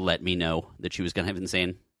arc that let me know that she was going to have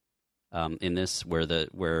insane in this,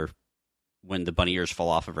 where when the bunny ears fall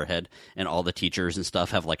off of her head and all the teachers and stuff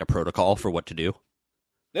have like a protocol for what to do.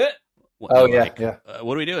 Oh, They're yeah, like, yeah.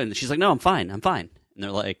 What do we do? And she's like, no, I'm fine. And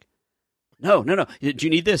they're like, no. Do you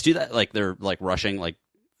need this? Do that? Like they're like rushing, like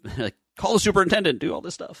call the superintendent, do all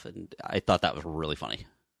this stuff. And I thought that was really funny.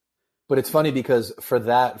 But it's funny because for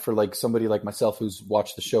like somebody like myself who's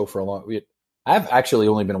watched the show for a long, I've actually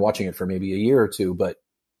only been watching it for maybe a year or two, but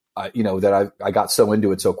that I got so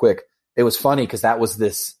into it so quick. It was funny because that was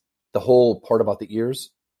the whole part about the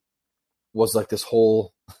ears was like this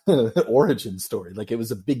whole origin story. Like it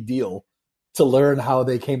was a big deal to learn how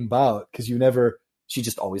they came about because she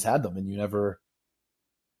just always had them and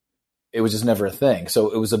it was just never a thing.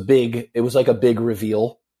 So it was like a big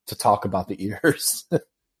reveal to talk about the ears.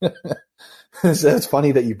 So it's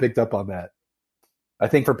funny that you picked up on that. I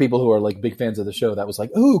think for people who are like big fans of the show, that was like,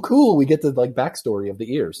 oh, cool. We get the like backstory of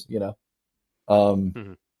the ears,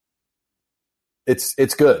 Mm-hmm.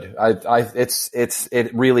 It's good.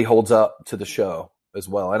 It really holds up to the show as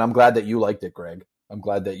well. And I'm glad that you liked it, Greg. I'm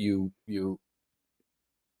glad that you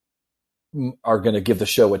are going to give the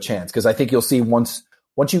show a chance. Cause I think you'll see once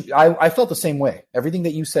I felt the same way. Everything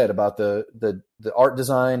that you said about the art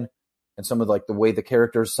design and some of like the way the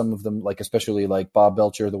characters, some of them, like, especially like Bob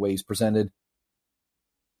Belcher, the way he's presented,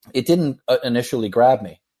 it didn't initially grab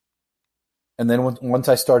me. And then once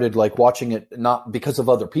I started like watching it, not because of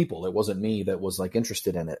other people, it wasn't me that was like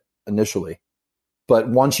interested in it initially, but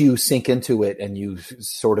once you sink into it and you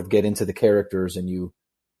sort of get into the characters and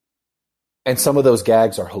some of those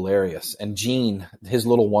gags are hilarious. And Gene, his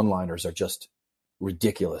little one-liners are just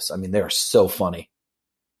ridiculous. I mean, they're so funny.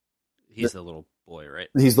 He's the little boy, right?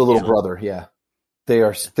 He's the little brother. Yeah.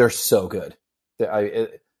 They're so good.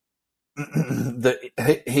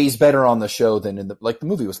 He's better on the show than in the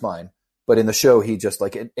movie was fine. But in the show, he just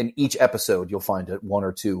like in each episode, you'll find one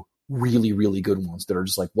or two really, really good ones that are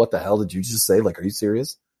just like, what the hell did you just say? Like, are you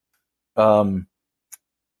serious? Yeah.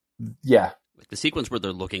 Like the sequence where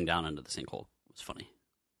they're looking down into the sinkhole was funny.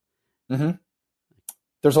 Mm-hmm.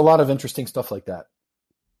 There's a lot of interesting stuff like that.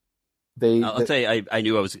 I'll tell you, I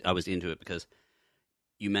knew I was into it because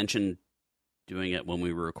you mentioned doing it when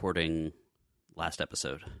we were recording last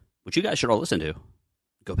episode, which you guys should all listen to.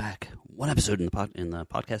 Go back one episode in the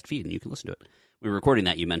podcast feed, and you can listen to it. We were recording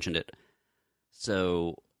that. You mentioned it,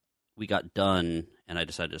 so we got done, and I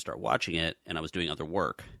decided to start watching it. And I was doing other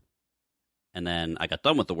work, and then I got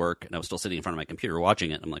done with the work, and I was still sitting in front of my computer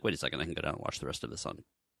watching it. And I'm like, wait a second, I can go down and watch the rest of this on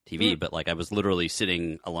TV. But like, I was literally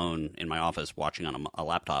sitting alone in my office watching on a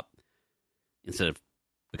laptop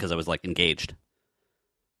because I was like engaged.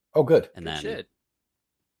 Oh, good. And then Shit.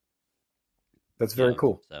 That's very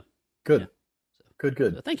cool. So good. Yeah. Good.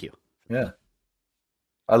 So thank you. Yeah.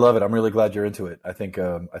 I love it. I'm really glad you're into it. I think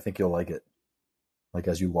you'll like it. Like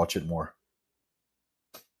as you watch it more.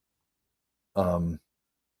 Rob,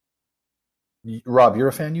 you're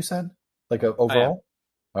a fan, you said? Like overall?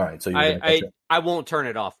 All right, so you're gonna catch it. I won't turn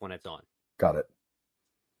it off when it's on. Got it.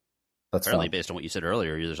 That's Apparently, fine. based on what you said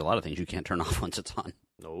earlier, there's a lot of things you can't turn off once it's on.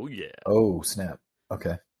 Oh yeah. Oh, snap.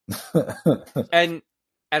 Okay. And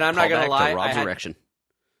I'm not gonna lie, Rob's erection.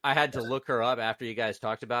 I had to look her up after you guys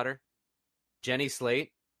talked about her. Jenny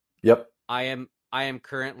Slate. Yep. I am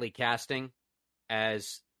currently casting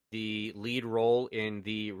as the lead role in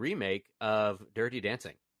the remake of Dirty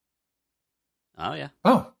Dancing. Oh yeah.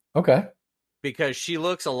 Oh, okay. Because she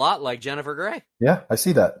looks a lot like Jennifer Grey. Yeah, I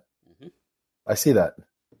see that. Mm-hmm. I see that.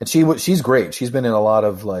 And she's great. She's been in a lot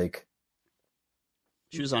of like.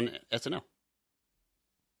 She was on SNL.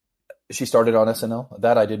 She started on SNL?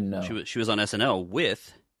 That I didn't know. She was on SNL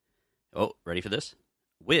with. Oh, ready for this?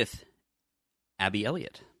 With Abby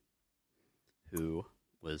Elliott, who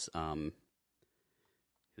was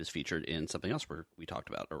featured in something else we talked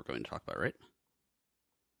about, or we're going to talk about, right?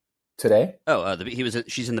 Today? Oh,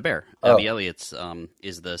 she's in The Bear. Oh. Abby Elliott's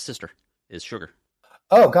is the sister, is Sugar.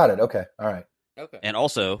 Oh, got it. Okay. All right. Okay. And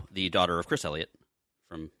also the daughter of Chris Elliott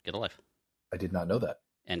from Get a Life. I did not know that.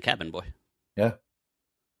 And Cabin Boy. Yeah.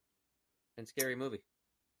 And Scary Movie.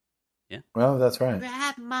 Well, that's right.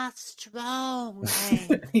 Grab my strong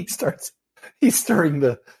He's stirring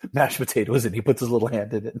the mashed potatoes and he puts his little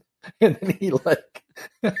hand in it. And then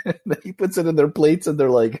he puts it in their plates and they're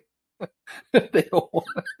like, they don't want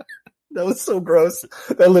that was so gross.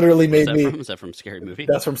 That literally made me. Is that from Scary Movie?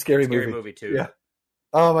 That's from Scary Scary Movie. Movie 2. Yeah.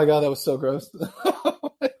 Oh my God, that was so gross.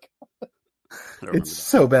 Oh my God. It's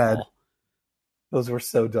so bad. Those were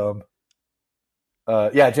so dumb.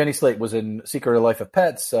 Yeah, Jenny Slate was in Secret Life of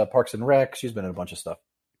Pets, Parks and Rec. She's been in a bunch of stuff.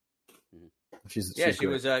 She's She great.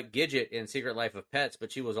 was Gidget in Secret Life of Pets,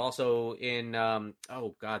 but she was also in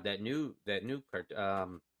that new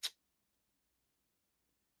cartoon.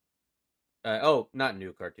 Not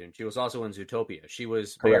new cartoon. She was also in Zootopia. She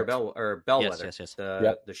was Mayor Correct. Bellwether, Yes.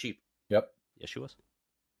 the sheep. Yep. Yes, she was.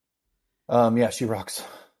 Yeah, she rocks.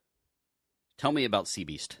 Tell me about Sea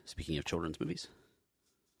Beast. Speaking of children's movies.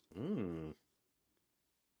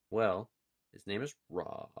 Well, his name is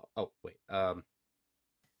Rob. Oh, wait.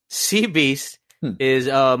 Sea Beast is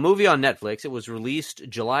a movie on Netflix. It was released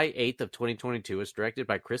July 8th of 2022. It's directed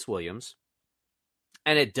by Chris Williams.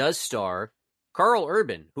 And it does star Carl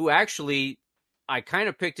Urban, who actually, I kind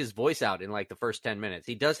of picked his voice out in like the first 10 minutes.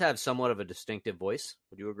 He does have somewhat of a distinctive voice.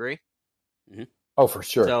 Would you agree? Mm-hmm. Oh, for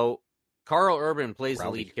sure. So Carl Urban plays Rowdy.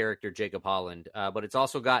 the lead character, Jacob Holland, but it's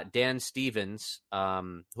also got Dan Stevens,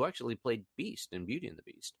 who actually played Beast in Beauty and the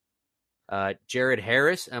Beast. Jared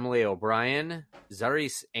Harris, Emily O'Brien,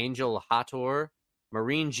 Zaris Angel Hator,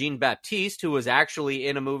 Maureen Jean Baptiste, who was actually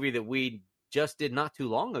in a movie that we just did not too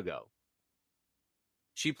long ago.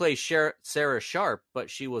 She plays Sarah Sharp, but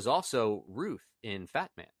she was also Ruth in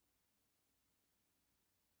Fat Man.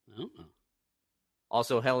 Oh.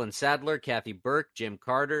 Also Helen Sadler, Kathy Burke, Jim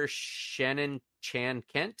Carter, Shannon Chan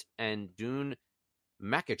Kent, and Dune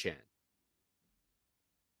Makachan.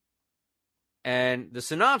 And the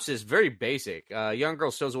synopsis, very basic. A young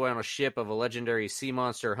girl stows away on a ship of a legendary sea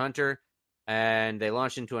monster hunter, and they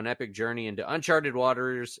launch into an epic journey into uncharted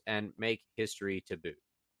waters and make history to boot.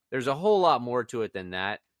 There's a whole lot more to it than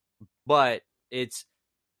that, but I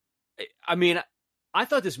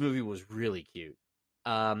thought this movie was really cute.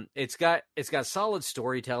 It's got solid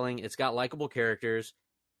storytelling. It's got likable characters.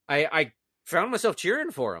 I found myself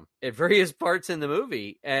cheering for them at various parts in the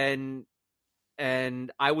movie, and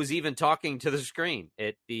I was even talking to the screen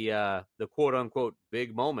at the quote unquote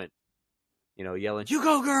big moment, yelling, "You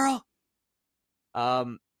go, girl!"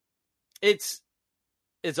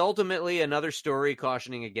 It's ultimately another story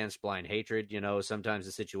cautioning against blind hatred. Sometimes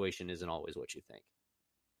the situation isn't always what you think.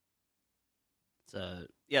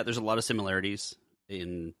 There's a lot of similarities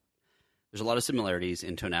in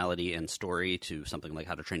tonality and story to something like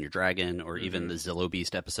How to Train Your Dragon, or even the Zillow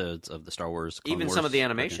Beast episodes of the Star Wars Clone Even Wars some of the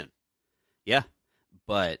animation. cartoon. Yeah,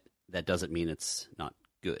 but that doesn't mean it's not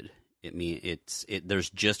good.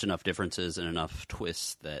 There's just enough differences and enough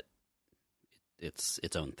twists that it's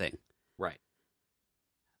its own thing. Right.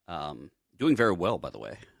 Doing very well, by the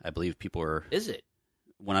way. I believe people are. Is it?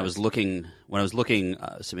 When I was looking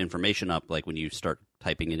some information up, like when you start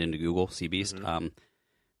typing it into Google, Sea Beast,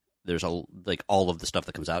 there's all of the stuff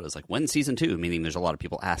that comes out is like, when's season 2? Meaning there's a lot of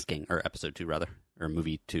people asking, or episode 2 rather, or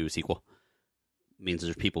movie 2 sequel. Means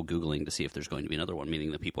there's people Googling to see if there's going to be another one,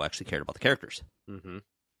 meaning that people actually cared about the characters. Mm-hmm.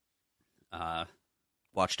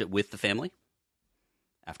 Watched it with the family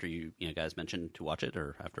after you guys mentioned to watch it,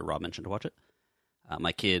 or after Rob mentioned to watch it.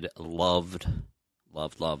 My kid loved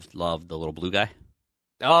the little blue guy.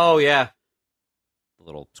 Oh yeah, the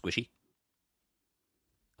little squishy.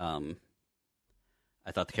 I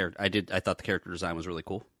thought the character design was really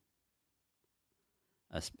cool,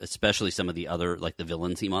 especially some of the other, like the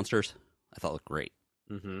villain sea monsters. I thought looked great.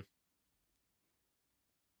 Mm-hmm.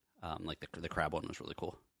 Like the crab one was really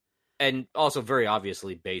cool, and also very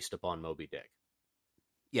obviously based upon Moby Dick.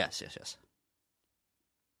 Yes.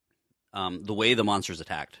 The way the monsters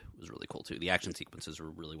attacked was really cool too. The action sequences were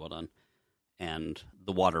really well done, and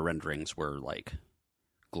the water renderings were like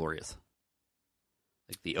glorious.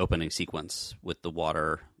 Like the opening sequence with the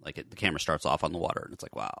water, the camera starts off on the water, and it's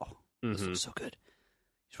like, wow, this looks so good.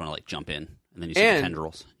 You just want to jump in, and then you see the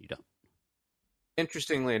tendrils. You don't.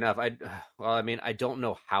 Interestingly enough, I don't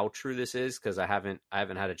know how true this is because I haven't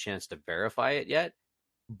had a chance to verify it yet,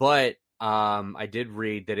 but I did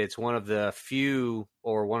read that it's one of the few,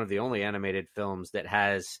 or one of the only animated films that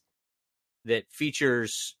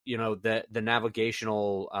features, the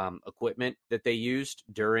navigational equipment that they used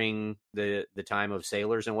during the time of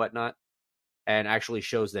sailors and whatnot, and actually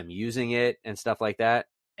shows them using it and stuff like that.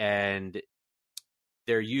 And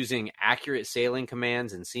they're using accurate sailing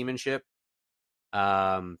commands and seamanship.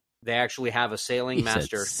 They actually have a sailing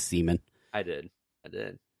master. Seaman. I did.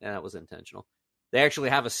 Yeah, that was intentional. They actually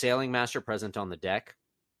have a sailing master present on the deck.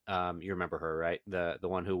 You remember her, right? The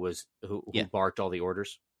one who barked all the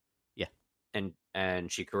orders. Yeah.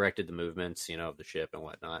 And she corrected the movements, of the ship and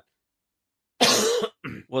whatnot.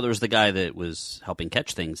 Well, there was the guy that was helping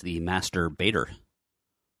catch things, the master baiter,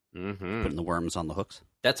 putting the worms on the hooks.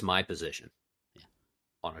 That's my position. Yeah.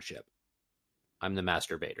 On a ship, I'm the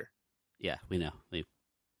master baiter. Yeah, we know.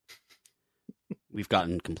 We've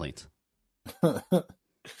gotten complaints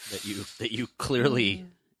that you clearly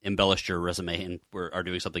embellished your resume and are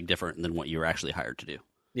doing something different than what you were actually hired to do.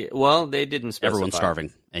 Yeah, well, they didn't specify. Everyone's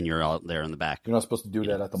starving, and you're out there in the back. You're not supposed to do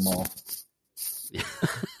that at the mall.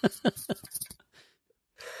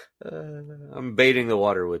 I'm baiting the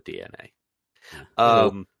water with DNA.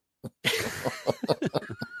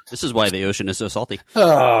 This is why the ocean is so salty.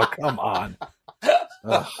 Oh, come on.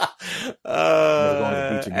 Ugh. going to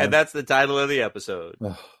the beach again. And that's the title of the episode.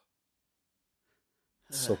 Ugh.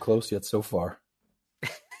 So close yet so far.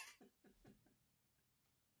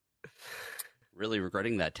 Really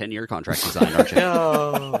regretting that 10-year contract design, aren't you?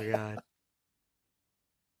 Oh, God.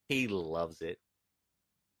 He loves it.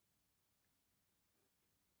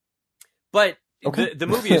 But Okay. the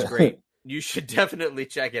movie is great. You should definitely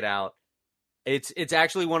check it out. It's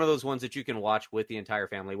actually one of those ones that you can watch with the entire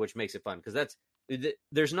family, which makes it fun because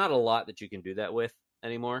there's not a lot that you can do that with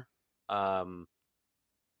anymore, and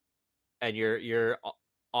you're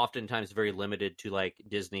oftentimes very limited to like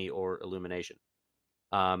Disney or Illumination,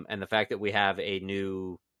 and the fact that we have a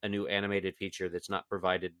new animated feature that's not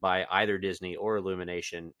provided by either Disney or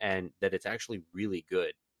Illumination, and that it's actually really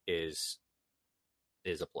good is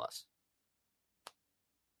a plus.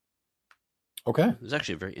 Okay. It was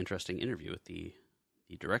actually a very interesting interview with the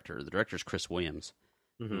director. The director's Chris Williams,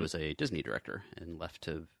 who was a Disney director and left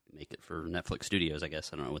to make it for Netflix Studios, I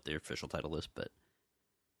guess. I don't know what their official title is, but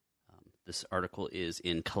this article is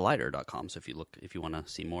in Collider.com. So if you want to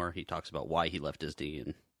see more, he talks about why he left Disney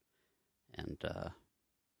and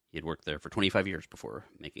he had worked there for 25 years before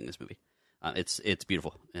making this movie. It's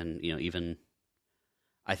beautiful, and even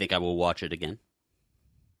I think I will watch it again.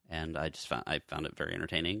 And I found it very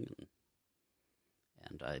entertaining.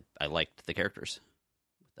 And I liked the characters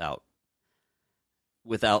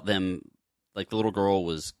without them. Like the little girl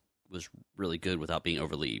was really good without being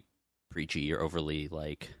overly preachy or overly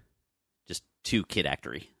like just too kid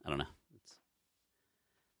actory. I don't know.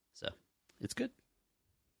 It's good.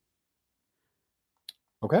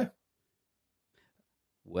 Okay.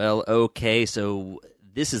 Well, okay. So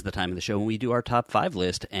this is the time of the show when we do our top 5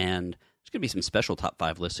 list, and there's going to be some special top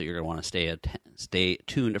 5 lists, so you're going to want to stay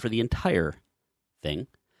tuned for the entire thing.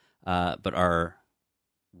 But our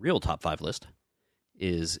real top 5 list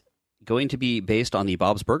is going to be based on the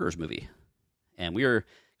Bob's Burgers movie. And we are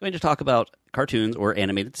going to talk about cartoons or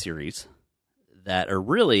animated series that are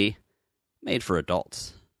really made for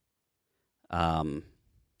adults. So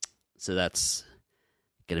that's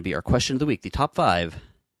going to be our question of the week, the top 5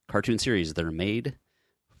 cartoon series that are made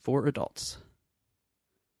for adults.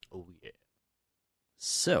 Oh, yeah.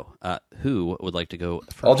 So, who would like to go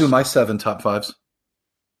first? I'll do my 7 top 5s.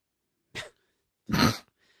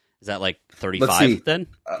 Is that like Let's 35 then?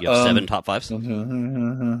 You have 7 top 5s?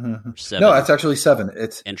 7 No, it's actually 7.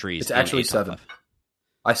 It's entries. It's actually in a top 7. 5.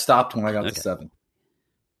 I stopped when I got Okay. to 7.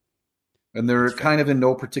 And they're kind of in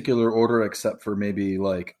no particular order except for maybe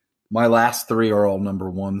like my last 3 are all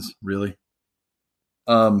number 1s, really.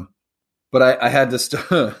 But I had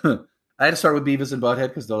to I had to start with Beavis and Butthead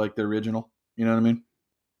because they're like the original. You know what I mean?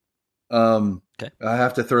 Okay. I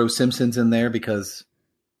have to throw Simpsons in there because,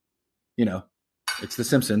 it's the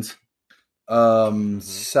Simpsons.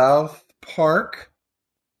 South Park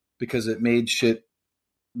because it made shit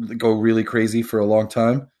go really crazy for a long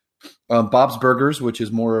time. Bob's Burgers, which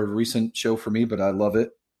is more a recent show for me, but I love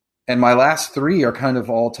it. And my last 3 are kind of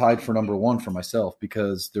all tied for number 1 for myself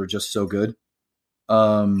because they're just so good.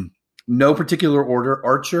 No particular order: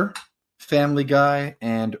 Archer, Family Guy,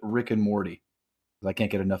 and Rick and Morty. I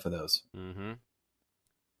can't get enough of those. Mm-hmm.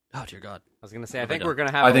 Oh, dear God. I was going to say, I Have think I we're going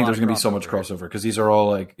to have. I think there's going to be so much crossover because these are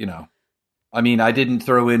all like, I mean, I didn't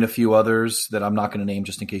throw in a few others that I'm not going to name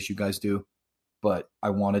just in case you guys do, but I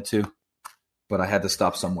wanted to, but I had to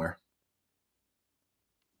stop somewhere.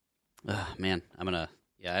 Man, I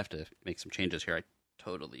have to make some changes here. I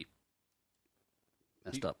totally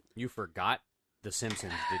messed up. You forgot The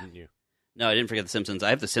Simpsons, didn't you? No, I didn't forget The Simpsons. I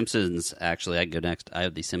have The Simpsons, actually. I can go next. I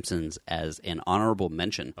have The Simpsons as an honorable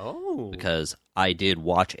mention. Oh. Because I did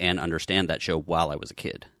watch and understand that show while I was a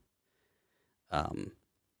kid.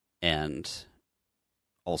 And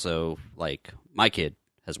also, like, my kid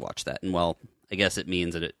has watched that. And, well, I guess it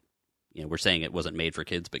means that we're saying it wasn't made for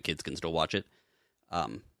kids, but kids can still watch it.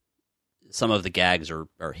 Some of the gags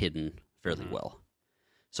are hidden fairly well.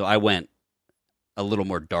 So I went a little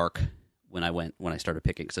more dark when I started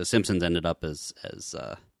picking. So Simpsons ended up as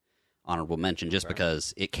honorable mention just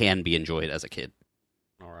because it can be enjoyed as a kid.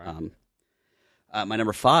 All right. My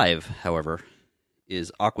number 5, however,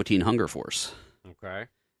 is Aqua Teen Hunger Force. Okay.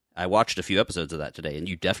 I watched a few episodes of that today, and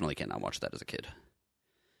you definitely cannot watch that as a kid.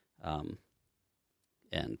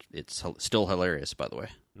 And it's still hilarious, by the way.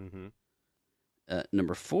 Mm-hmm.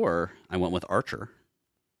 Number 4, I went with Archer.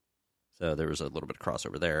 So there was a little bit of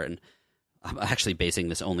crossover there, and I'm actually basing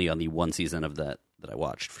this only on the one season of that I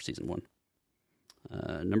watched for season 1.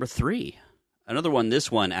 Number 3, another one.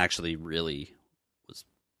 This one actually really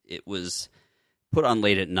was put on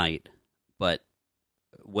late at night, but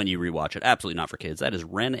when you rewatch it, absolutely not for kids. That is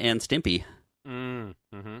Ren and Stimpy. And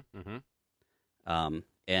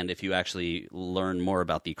if you actually learn more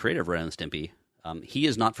about the creator of Ren and Stimpy, he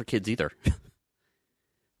is not for kids either.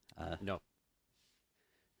 No.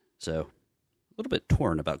 So, a little bit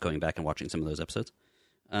torn about going back and watching some of those episodes.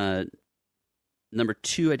 Number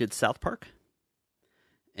 2, I did South Park.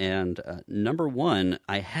 And number 1,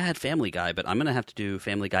 I had Family Guy, but I'm going to have to do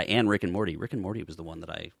Family Guy and Rick and Morty. Rick and Morty was the one that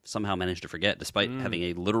I somehow managed to forget, despite having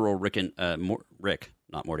a literal Rick,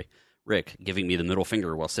 not Morty, Rick giving me the middle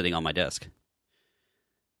finger while sitting on my desk.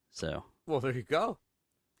 So, Well, there you go.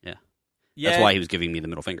 Yeah. That's why he was giving me the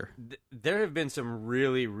middle finger. There have been some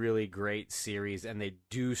really, really great series, and they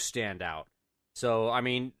do stand out. So, I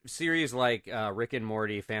mean, series like Rick and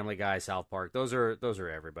Morty, Family Guy, South Park, those are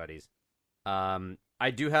everybody's. I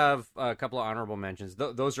do have a couple of honorable mentions.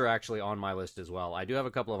 Those are actually on my list as well. I do have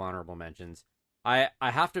a couple of honorable mentions. I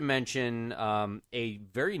have to mention a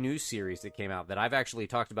very new series that came out that I've actually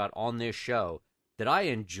talked about on this show that I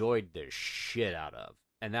enjoyed the shit out of,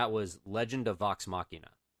 and that was Legend of Vox Machina.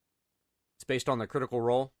 It's based on the Critical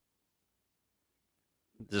Role.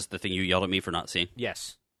 Is this the thing you yelled at me for not seeing?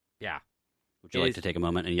 Yes. Yeah. Would you like to take a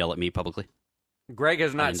moment and yell at me publicly? Greg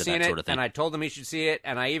has not seen it, sort of thing. and I told him he should see it,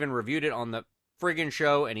 and I even reviewed it on the friggin'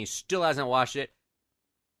 show, and he still hasn't watched it.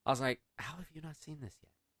 I was like, how have you not seen this yet?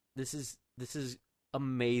 This is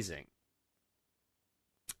amazing.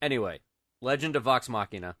 Anyway, Legend of Vox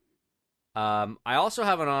Machina. I also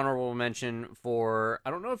have an honorable mention for, I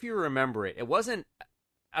don't know if you remember it.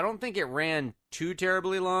 I don't think it ran too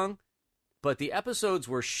terribly long, but the episodes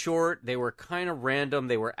were short. They were kind of random.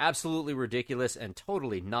 They were absolutely ridiculous and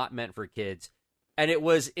totally not meant for kids. And it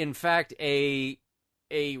was, in fact, a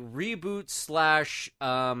reboot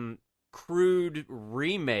 / crude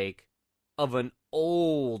remake of an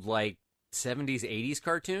old, like, 70s, 80s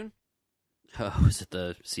cartoon. Oh, is it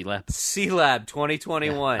the C-Lab? C-Lab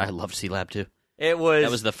 2021. Yeah, I loved C-Lab, too. That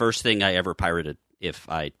was the first thing I ever pirated, if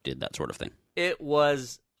I did that sort of thing. It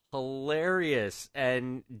was hilarious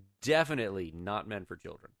and definitely not meant for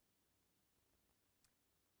children.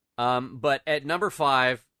 But at number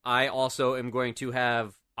 5, I also am going to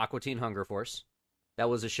have Aqua Teen Hunger Force. That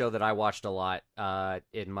was a show that I watched a lot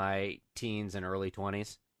in my teens and early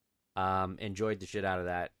 20s. Enjoyed the shit out of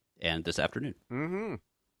that. And this afternoon. Mm-hmm.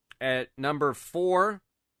 At number 4,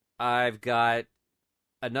 I've got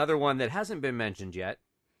another one that hasn't been mentioned yet,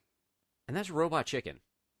 and that's Robot Chicken.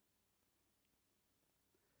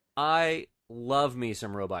 I love me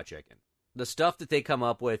some Robot Chicken. The stuff that they come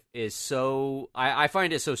up with is so... I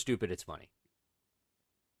find it so stupid it's funny.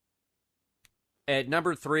 At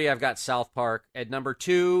number 3, I've got South Park. At number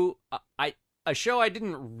 2, a show I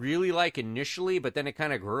didn't really like initially, but then it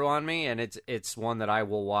kind of grew on me, and it's one that I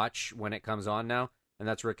will watch when it comes on now, and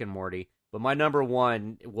that's Rick and Morty. But my number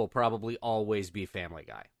 1 will probably always be Family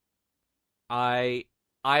Guy. I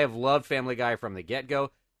have loved Family Guy from the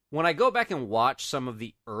get-go. When I go back and watch some of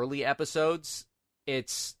the early episodes, I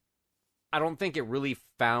don't think it really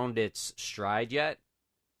found its stride yet.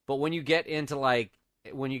 But when you get into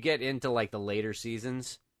the later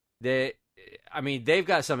seasons, they've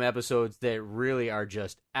got some episodes that really are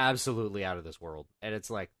just absolutely out of this world, and it's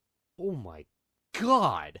like, oh my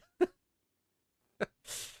god.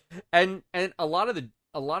 and a lot of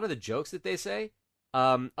the jokes that they say,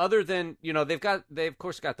 other than, they've of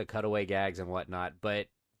course got the cutaway gags and whatnot, but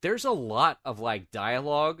there's a lot of like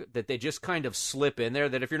dialogue that they just kind of slip in there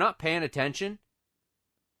that if you're not paying attention,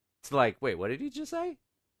 it's like, wait, what did he just say?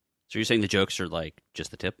 So you're saying the jokes are like just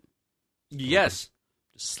the tip? Yes.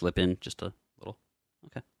 Just slip in just a little.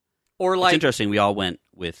 Okay. Or like, it's interesting. We all went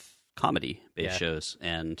with comedy-based shows,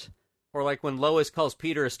 and or like when Lois calls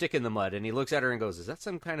Peter a stick in the mud, and he looks at her and goes, "Is that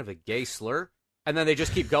some kind of a gay slur?" And then they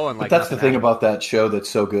just keep going. Like, but that's the thing about that show that's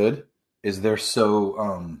so good is they're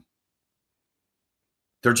so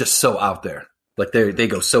they're just so out there. Like they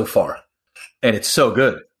go so far, and it's so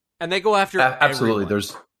good. And they go after absolutely. Everyone.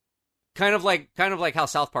 There's kind of like how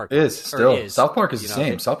South Park is still. South Park is the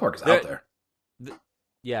same. South Park is out there.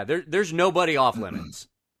 There's nobody off limits,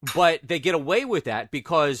 but they get away with that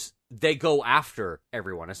because they go after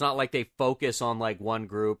everyone. It's not like they focus on like one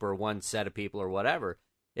group or one set of people or whatever.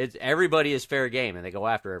 It's everybody is fair game, and they go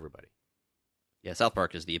after everybody. Yeah, South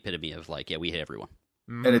Park is the epitome of like, we hit everyone.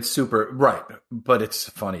 And it's super right, but it's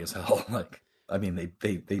funny as hell. Like, I mean,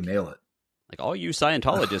 they nail it. Like, all you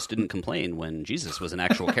Scientologists didn't complain when Jesus was an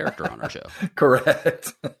actual character on our show.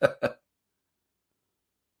 Correct.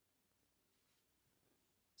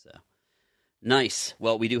 So nice.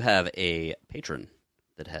 Well, we do have a patron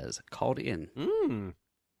that has called in, and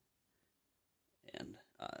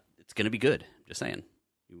it's going to be good. Just saying,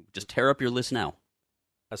 you just tear up your list now.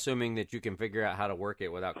 assuming that you can figure out how to work it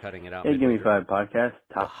without cutting it out. Hey, Give Me midway through. 5 podcast,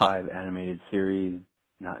 top Uh-huh. 5 animated series,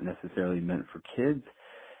 not necessarily meant for kids.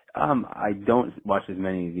 I don't watch as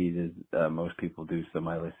many of these as most people do, so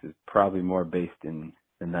my list is probably more based in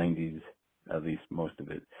the 90s, at least most of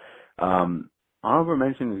it. Honorable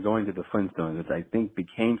mention is going to the Flintstones, which I think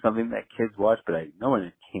became something that kids watched, but I know when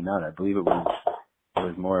it came out, I believe it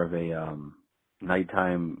was more of a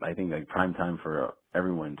nighttime, I think like prime time for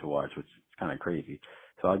everyone to watch, which is kind of crazy.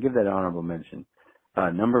 So I'll give that an honorable mention.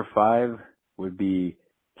 Number 5 would be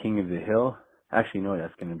King of the Hill. Actually, no,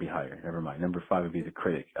 that's going to be higher. Never mind. Number 5 would be The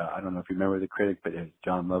Critic. I don't know if you remember The Critic, but it was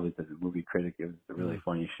John Lovitz as a movie critic. It was a really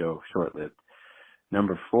funny show, short-lived.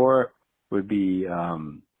 Number 4 would be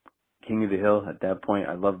King of the Hill. At that point,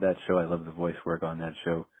 I love that show. I love the voice work on that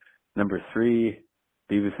show. Number 3,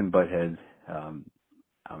 Beavis and Butthead.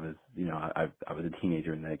 I was a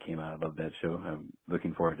teenager when that came out. I love that show. I'm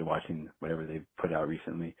looking forward to watching whatever they've put out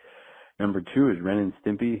recently. Number 2 is Ren and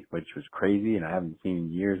Stimpy, which was crazy and I haven't seen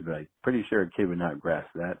in years, but I'm pretty sure a kid would not grasp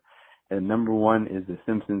that. And number 1 is The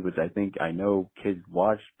Simpsons, which I know kids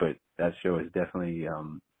watch, but that show is definitely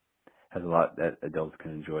has a lot that adults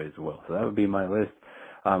can enjoy as well. So that would be my list.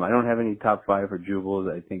 I don't have any top 5 for Jubal's.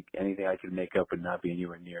 I think anything I could make up would not be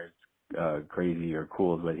anywhere near as crazy or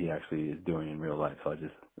cool as what he actually is doing in real life. So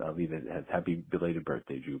I'll leave it as happy belated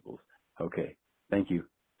birthday, Jubal's. Okay. Thank you.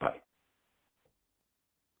 Bye.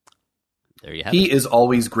 There you have He it. is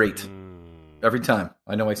always great. Every time.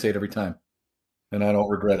 I know I say it every time. And I don't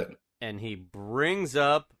regret it. And he brings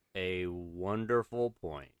up a wonderful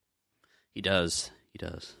point. He does. He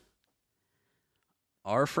does.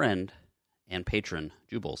 Our friend and patron,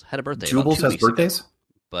 Jubal's, had a birthday. about Jubal's 2 has weeks ago. birthdays?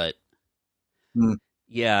 But, Hmm.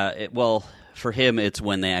 yeah, well, for him, it's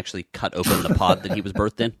when they actually cut open the pod that he was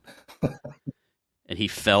birthed in. And he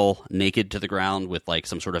fell naked to the ground with, like,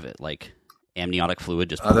 some sort of, like, amniotic fluid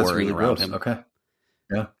just Oh, pouring that's really around gross. him. Okay.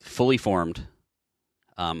 Yeah. Fully formed,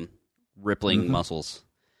 rippling Mhm. muscles.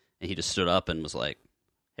 And he just stood up and was like,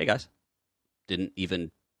 hey, guys. Didn't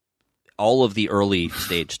even... All of the early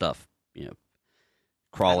stage stuff,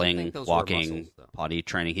 crawling, think those were walking, muscles, though. potty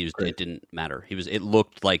training, it Great. didn't matter. It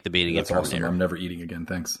looked like the beginning That's of awesome. Terminator. I'm never eating again.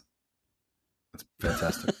 Thanks. That's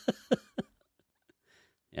fantastic.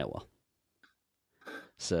 Yeah, well.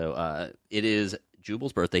 So it is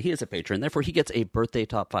Jubal's birthday. He is a patron, therefore he gets a birthday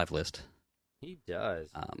top 5 list. He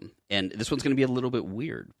does. And this one's going to be a little bit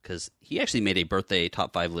weird because he actually made a birthday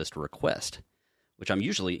top 5 list request, which I'm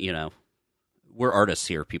usually, we're artists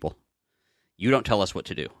here, people. You don't tell us what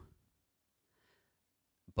to do.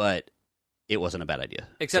 But it wasn't a bad idea.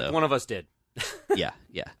 Except So, one of us did. yeah.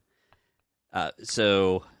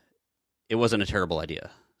 So it wasn't a terrible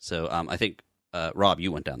idea. So I think, Rob,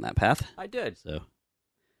 you went down that path. I did. So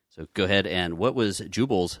go ahead. And what was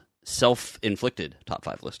Jubal's self-inflicted top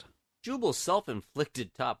 5 list? Jubal's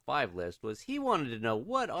self-inflicted top 5 list was he wanted to know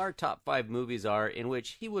what our top 5 movies are in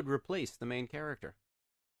which he would replace the main character.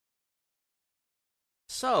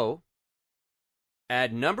 So,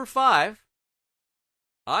 at number 5,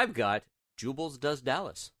 I've got Jubal's Does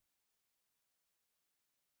Dallas.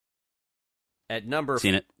 At number...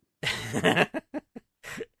 Seen it?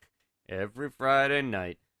 Every Friday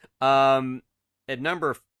night. At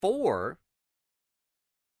number 4,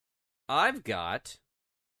 I've got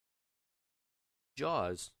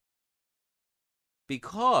Jaws.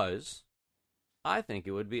 Because I think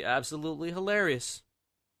it would be absolutely hilarious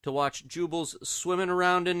to watch Jubal's swimming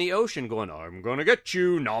around in the ocean going, I'm gonna get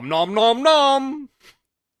you, nom nom nom nom.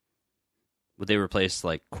 Would they replace,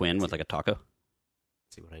 like, Quinn with, like, a taco?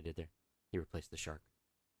 See what I did there? He replaced the shark,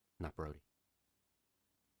 not Brody.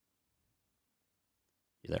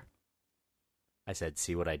 You there? I said,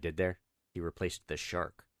 see what I did there? He replaced the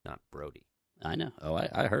shark, not Brody. I know. Oh,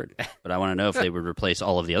 I heard. But I want to know if they would replace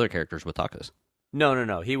all of the other characters with tacos.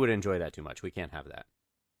 No. He would enjoy that too much. We can't have that.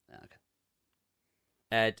 Okay.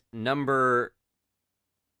 At number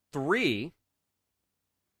 3,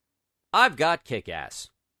 I've got Kick-Ass.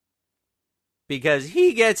 Because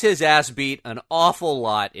he gets his ass beat an awful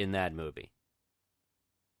lot in that movie.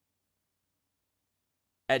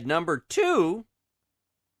 At number 2,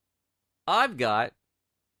 I've got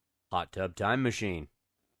Hot Tub Time Machine.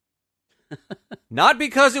 Not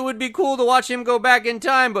because it would be cool to watch him go back in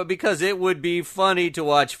time, but because it would be funny to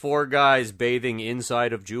watch 4 guys bathing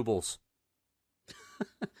inside of Jubal's.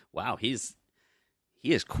 Wow, he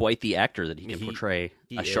is quite the actor that he can portray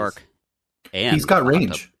he a is. shark. And He's got a hot tub.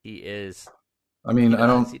 range. He is. I mean,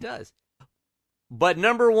 He does. But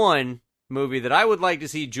number 1 movie that I would like to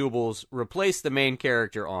see Jubal's replace the main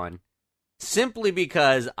character on, simply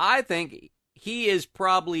because I think he is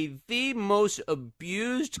probably the most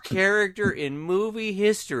abused character in movie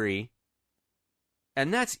history,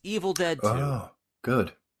 and that's Evil Dead 2. Oh,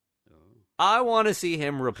 good. I want to see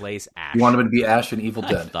him replace Ash. You want him to be Ash in Evil I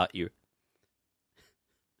Dead? thought you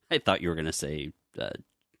were going to say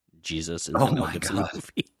Jesus in Oh the Mel my Gibson God.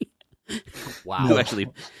 movie. Wow. Who actually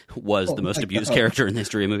was Oh the most my abused God. character in the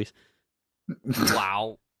history of movies.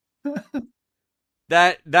 Wow.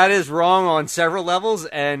 That is wrong on several levels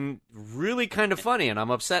and really kind of funny, and I'm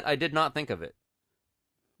upset I did not think of it.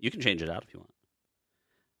 You can change it out if you want.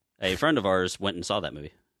 A friend of ours went and saw that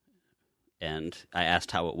movie, and I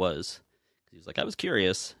asked how it was. He was like, I was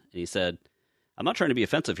curious, and he said, I'm not trying to be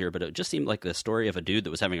offensive here, but it just seemed like the story of a dude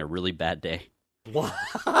that was having a really bad day.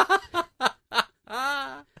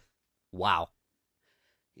 Wow.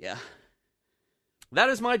 Yeah. That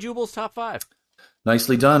is my Jubal's top 5.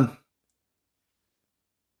 Nicely done.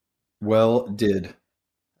 Well did.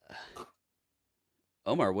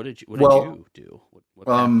 Omar, what did you do? What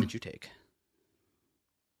path did you take?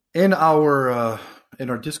 In our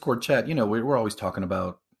Discord chat, we're always talking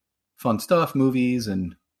about fun stuff, movies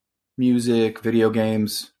and music, video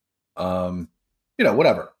games,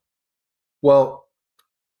 whatever. Well,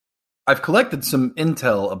 I've collected some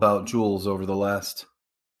intel about Jules over the last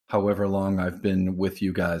however long I've been with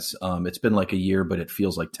you guys. It's been like a year, but it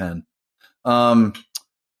feels like 10. So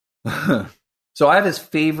I have his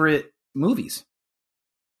favorite movies.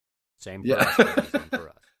 Same for Yeah. us. Same for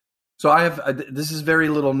us. So I have this is very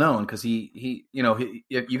little known because he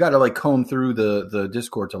you got to like comb through the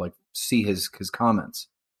Discord to like see his comments.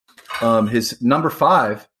 His number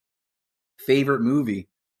 5 favorite movie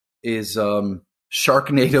is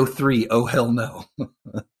Sharknado 3. Oh hell no,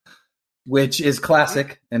 which is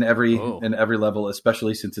classic in every level,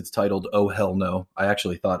 especially since it's titled Oh hell no. I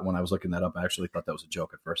actually thought when I was looking that up, that was a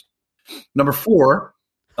joke at first. Number 4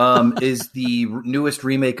 is the newest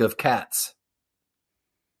remake of Cats.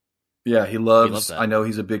 Yeah, he loves that. I know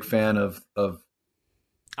he's a big fan of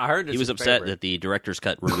I heard He was upset that the director's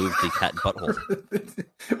cut removed the cat butthole.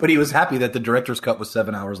 but he was happy that the director's cut was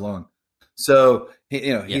 7 hours long. So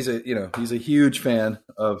he's a huge fan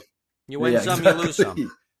of. You win some, exactly. you lose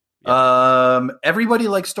some. Everybody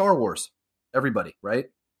likes Star Wars. Everybody, right?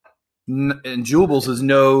 And Jubles is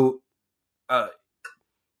no.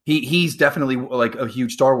 He's definitely like a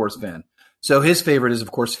huge Star Wars fan. So his favorite is,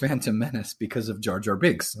 of course, Phantom Menace because of Jar Jar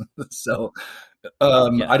Binks. So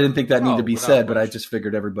I didn't think that needed to be without said, but I question. just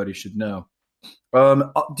figured everybody should know.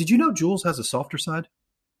 Did you know Jules has a softer side?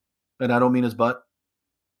 And I don't mean his butt.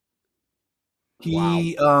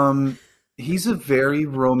 He's a very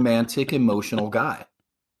romantic, emotional guy.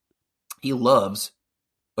 He loves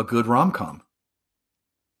a good rom-com.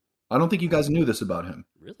 I don't think you guys knew this about him.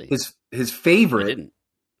 Really? His I favorite didn't.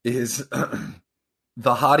 is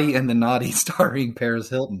The Hottie and the Naughty, starring Paris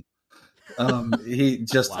Hilton. He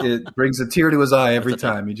just it brings a tear to his eye every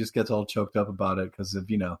time. He just gets all choked up about it because of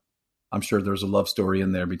I'm sure there's a love story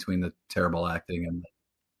in there between the terrible acting and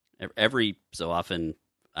Every so often,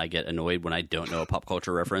 I get annoyed when I don't know a pop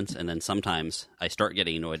culture reference, and then sometimes I start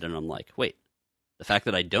getting annoyed, and I'm like, wait, the fact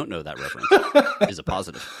that I don't know that reference is a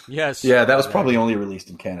positive. Yes. Yeah, that was probably only released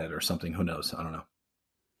in Canada or something. Who knows? I don't know.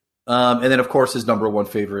 And then, of course, his number 1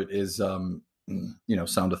 favorite is, Sound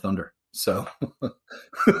of Thunder. So, You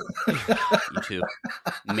two,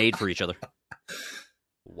 made for each other.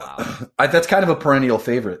 Wow. That's kind of a perennial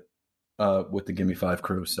favorite with the Gimme 5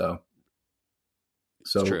 crew. So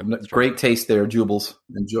true. It's great taste there, Jubles.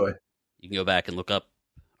 Enjoy. You can go back and look up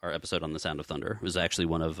our episode on the Sound of Thunder. It was actually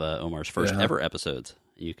one of Omar's first ever episodes.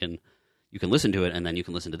 You can listen to it, and then you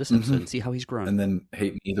can listen to this episode and see how he's grown. And then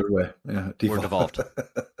hate me either way. Yeah, Or devolved.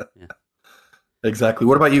 Yeah. Exactly.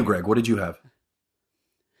 What about you, Greg? What did you have?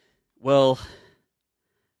 Well,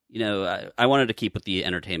 I wanted to keep with the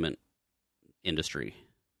entertainment industry,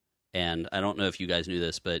 and I don't know if you guys knew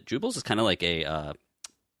this, but Jubles is kind of like a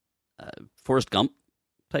Forrest Gump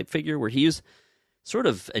type figure, where he's sort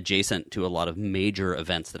of adjacent to a lot of major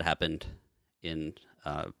events that happened in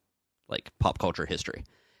like pop culture history.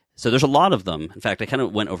 So there's a lot of them. In fact, I kind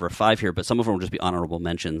of went over 5 here, but some of them will just be honorable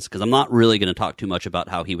mentions because I'm not really going to talk too much about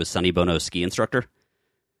how he was Sonny Bono's ski instructor,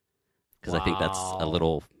 because I think that's a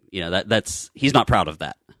little, that's he's not proud of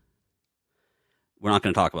that. We're not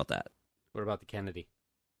going to talk about that. What about the Kennedy?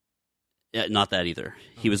 Yeah, not that either.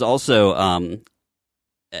 He was also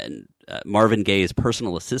Marvin Gaye's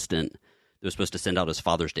personal assistant that was supposed to send out his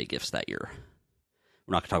Father's Day gifts that year.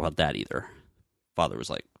 We're not going to talk about that either. Father was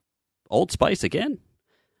like, Old Spice again?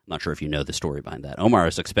 I'm not sure if you know the story behind that. Omar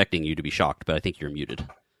is expecting you to be shocked, but I think you're muted.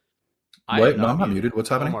 Wait, no, I'm not muted. What's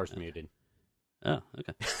happening? Omar's muted. Oh,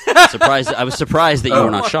 okay. Surprised. I was surprised that you were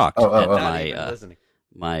not shocked at Not even listening.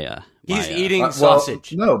 He's my, eating well,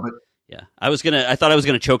 sausage. no, but Yeah, I thought I was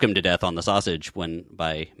gonna choke him to death on the sausage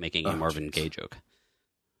by making a Marvin Gaye joke.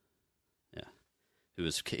 Yeah, he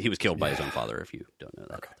was killed by his own father. If you don't know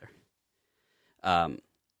that out there.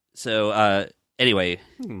 So anyway,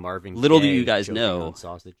 Marvin. little do Gaye you guys choking know on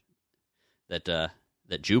sausage. that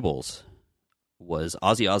Jubles was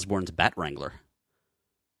Ozzy Osbourne's bat wrangler.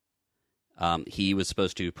 He was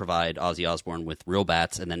supposed to provide Ozzy Osbourne with real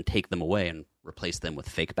bats and then take them away and replace them with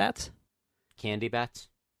fake bats. Candy bats.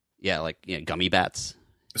 Yeah, like gummy bats.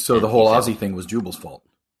 so the whole Ozzy thing was Jubal's fault.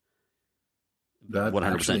 That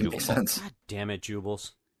 100% actually Jubal's makes fault. sense. God damn it,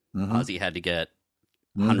 Jubles. Mhm. Ozzy had to get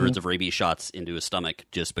hundreds of rabies shots into his stomach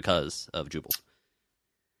just because of Jubles.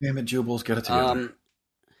 Damn it, Jubal's, get it together.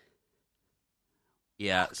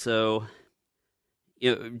 Yeah, so do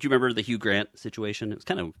you remember the Hugh Grant situation? It was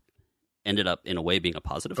kind of ended up in a way being a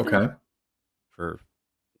positive thing Okay. for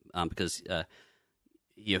because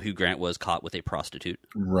Hugh Grant was caught with a prostitute,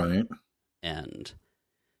 Right. and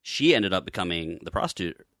she ended up becoming the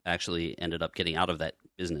prostitute. Actually, ended up getting out of that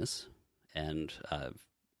business and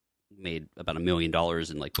made about $1 million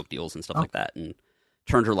in like book deals and stuff like that, and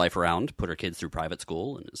turned her life around. Put her kids through private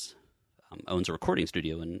school, and owns a recording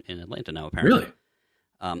studio in Atlanta now. Apparently,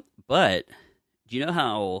 Really? but do you know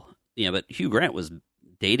how? But Hugh Grant was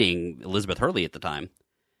dating Elizabeth Hurley at the time,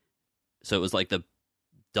 so it was like the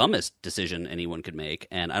dumbest decision anyone could make.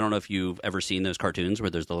 And I don't know if you've ever seen those cartoons where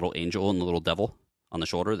there's the little angel and the little devil on the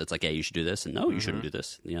shoulder that's like, yeah, you should do this, and no, you shouldn't do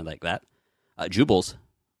this, like that. Jubal's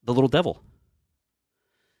the little devil.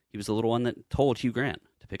 He was the little one that told Hugh Grant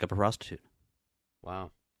to pick up a prostitute.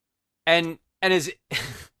 Wow. And is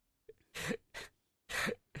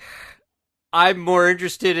I'm more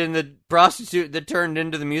interested in the prostitute that turned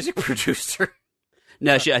into the music producer.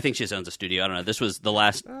 No, I think she just owns a studio. I don't know. This was the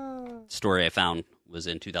last story I found was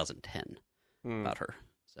in 2010 about her.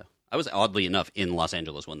 So I was oddly enough in Los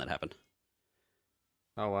Angeles when that happened.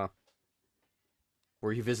 Oh wow.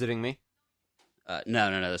 Were you visiting me?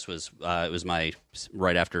 No. This was it was my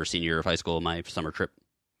right after senior year of high school, my summer trip.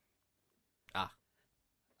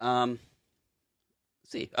 Let's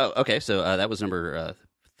see. Oh, okay. So that was number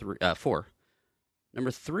 4.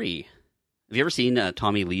 Number 3. Have you ever seen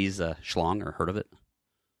Tommy Lee's Schlong or heard of it?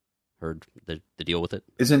 Heard the deal with it?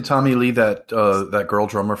 Isn't Tommy Lee that girl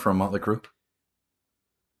drummer from Motley Crue?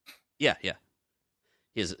 Yeah.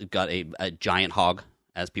 He's got a giant hog,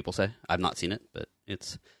 as people say. I've not seen it, but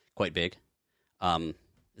it's quite big.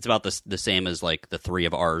 It's about the same as like the 3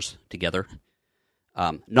 of ours together.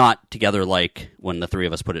 Not together like when the 3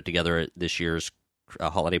 of us put it together at this year's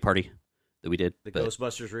holiday party that we did. The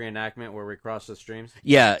Ghostbusters reenactment where we cross the streams?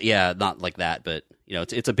 Yeah, not like that, but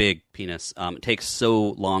it's a big penis. It takes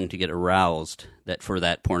so long to get aroused that for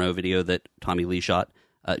that porno video that Tommy Lee shot,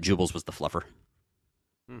 Jubal's was the fluffer.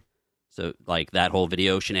 So like that whole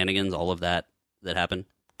video shenanigans, all of that happened,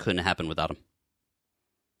 couldn't happen without him.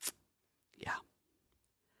 Yeah.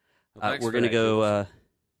 Well, we're going to go...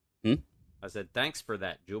 I said, thanks for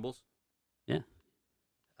that, Jubles. Yeah.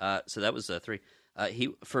 So that was 3.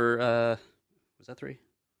 Was that 3?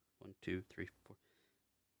 1, 2, 3,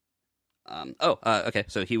 4. Okay.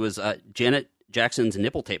 So he was Janet Jackson's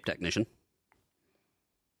nipple tape technician.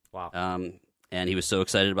 Wow. And he was so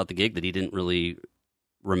excited about the gig that he didn't really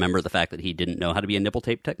remember the fact that he didn't know how to be a nipple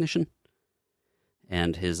tape technician.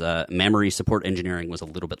 And his memory support engineering was a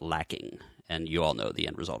little bit lacking. And you all know the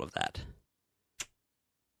end result of that.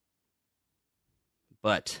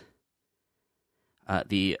 But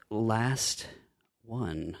the last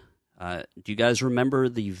one, do you guys remember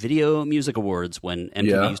the Video Music Awards when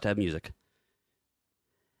MTV used to have music?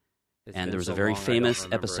 And there was a very famous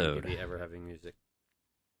episode. MTV ever having music.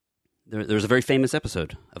 There was a very famous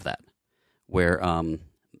episode of that where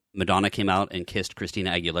Madonna came out and kissed Christina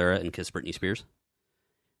Aguilera and kissed Britney Spears.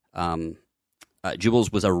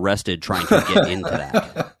 Jubal's was arrested trying to get into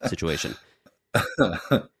that situation.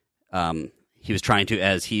 He was trying to,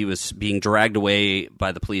 as he was being dragged away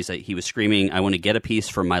by the police, he was screaming, "I want to get a piece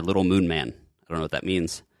from my little Moon Man." I don't know what that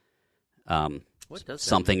means. What does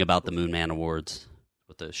something that about the Moon Man Awards,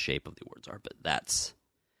 what the shape of the awards are, but that's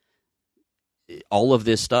all of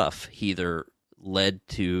this stuff either led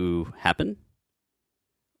to happen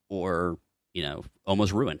or,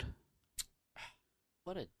 almost ruined.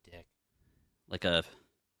 What a dick. Like a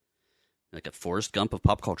Forrest Gump of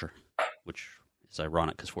pop culture, which is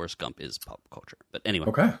ironic because Forrest Gump is pop culture. But anyway.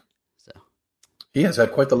 Okay. So he has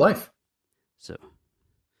had quite the life. So,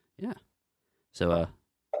 yeah. So,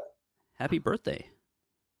 happy birthday.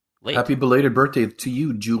 Late. Happy belated birthday to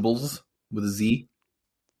you, Jubles, with a Z.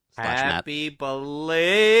 Happy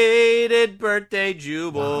belated birthday,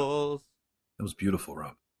 Jubles. That was beautiful,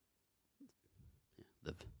 Rob.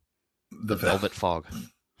 The Velvet Fog.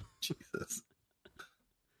 Jesus.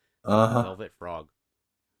 Uh-huh. Velvet Frog.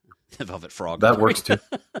 The Velvet Frog. That works too.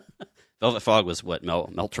 Velvet Fog was what Mel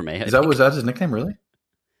Tremay. Was that his nickname, really?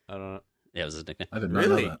 I don't know. Yeah, it was his nickname. I did not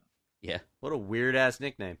Really? know that. Yeah, What a weird ass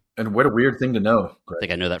nickname. And what a weird thing to know, I Greg.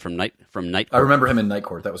 think I know that from Night I Court. remember him in Night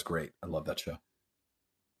Court. That was great. I love that show.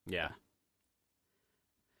 Yeah.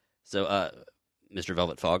 So, Mr.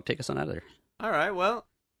 Velvet Fog, take us on out of there. All right. Well,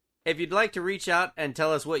 if you'd like to reach out and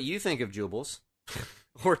tell us what you think of Jubles,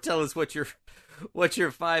 or tell us what your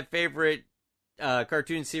 5 favorite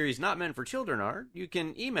cartoon series not meant for children are, you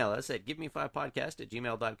can email us at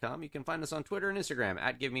giveme5podcast@gmail.com. You can find us on Twitter and Instagram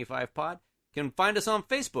at giveme5pod. You can find us on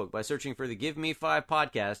Facebook by searching for the Give Me 5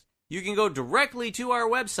 Podcast. You can go directly to our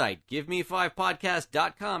website,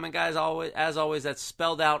 giveme5podcast.com. And guys, as always, that's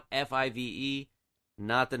spelled out Five,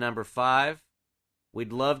 not the number 5.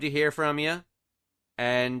 We'd love to hear from you.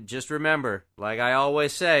 And just remember, like I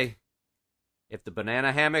always say, if the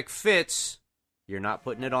banana hammock fits, you're not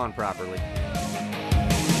putting it on properly. To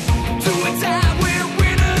a time we're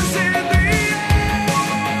winners in the end.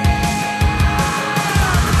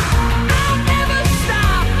 I'll never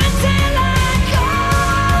stop until I go.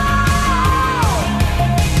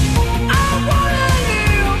 I wanna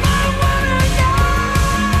live, I wanna know.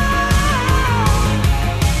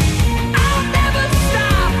 I'll never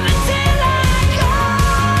stop until I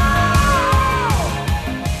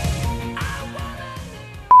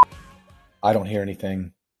go. I don't hear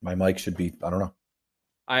anything. My mic should be, I don't know.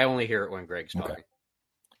 I only hear it when Greg's talking. Okay.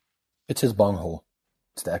 It's his bunghole.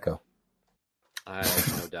 It's the echo. I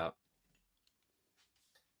have no doubt.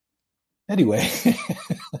 Anyway.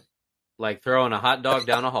 Like throwing a hot dog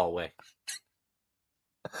down a hallway.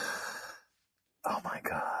 Oh my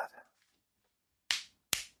God.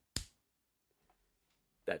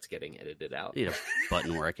 That's getting edited out. I need a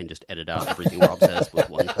button where I can just edit out everything Rob says with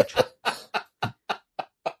one touch.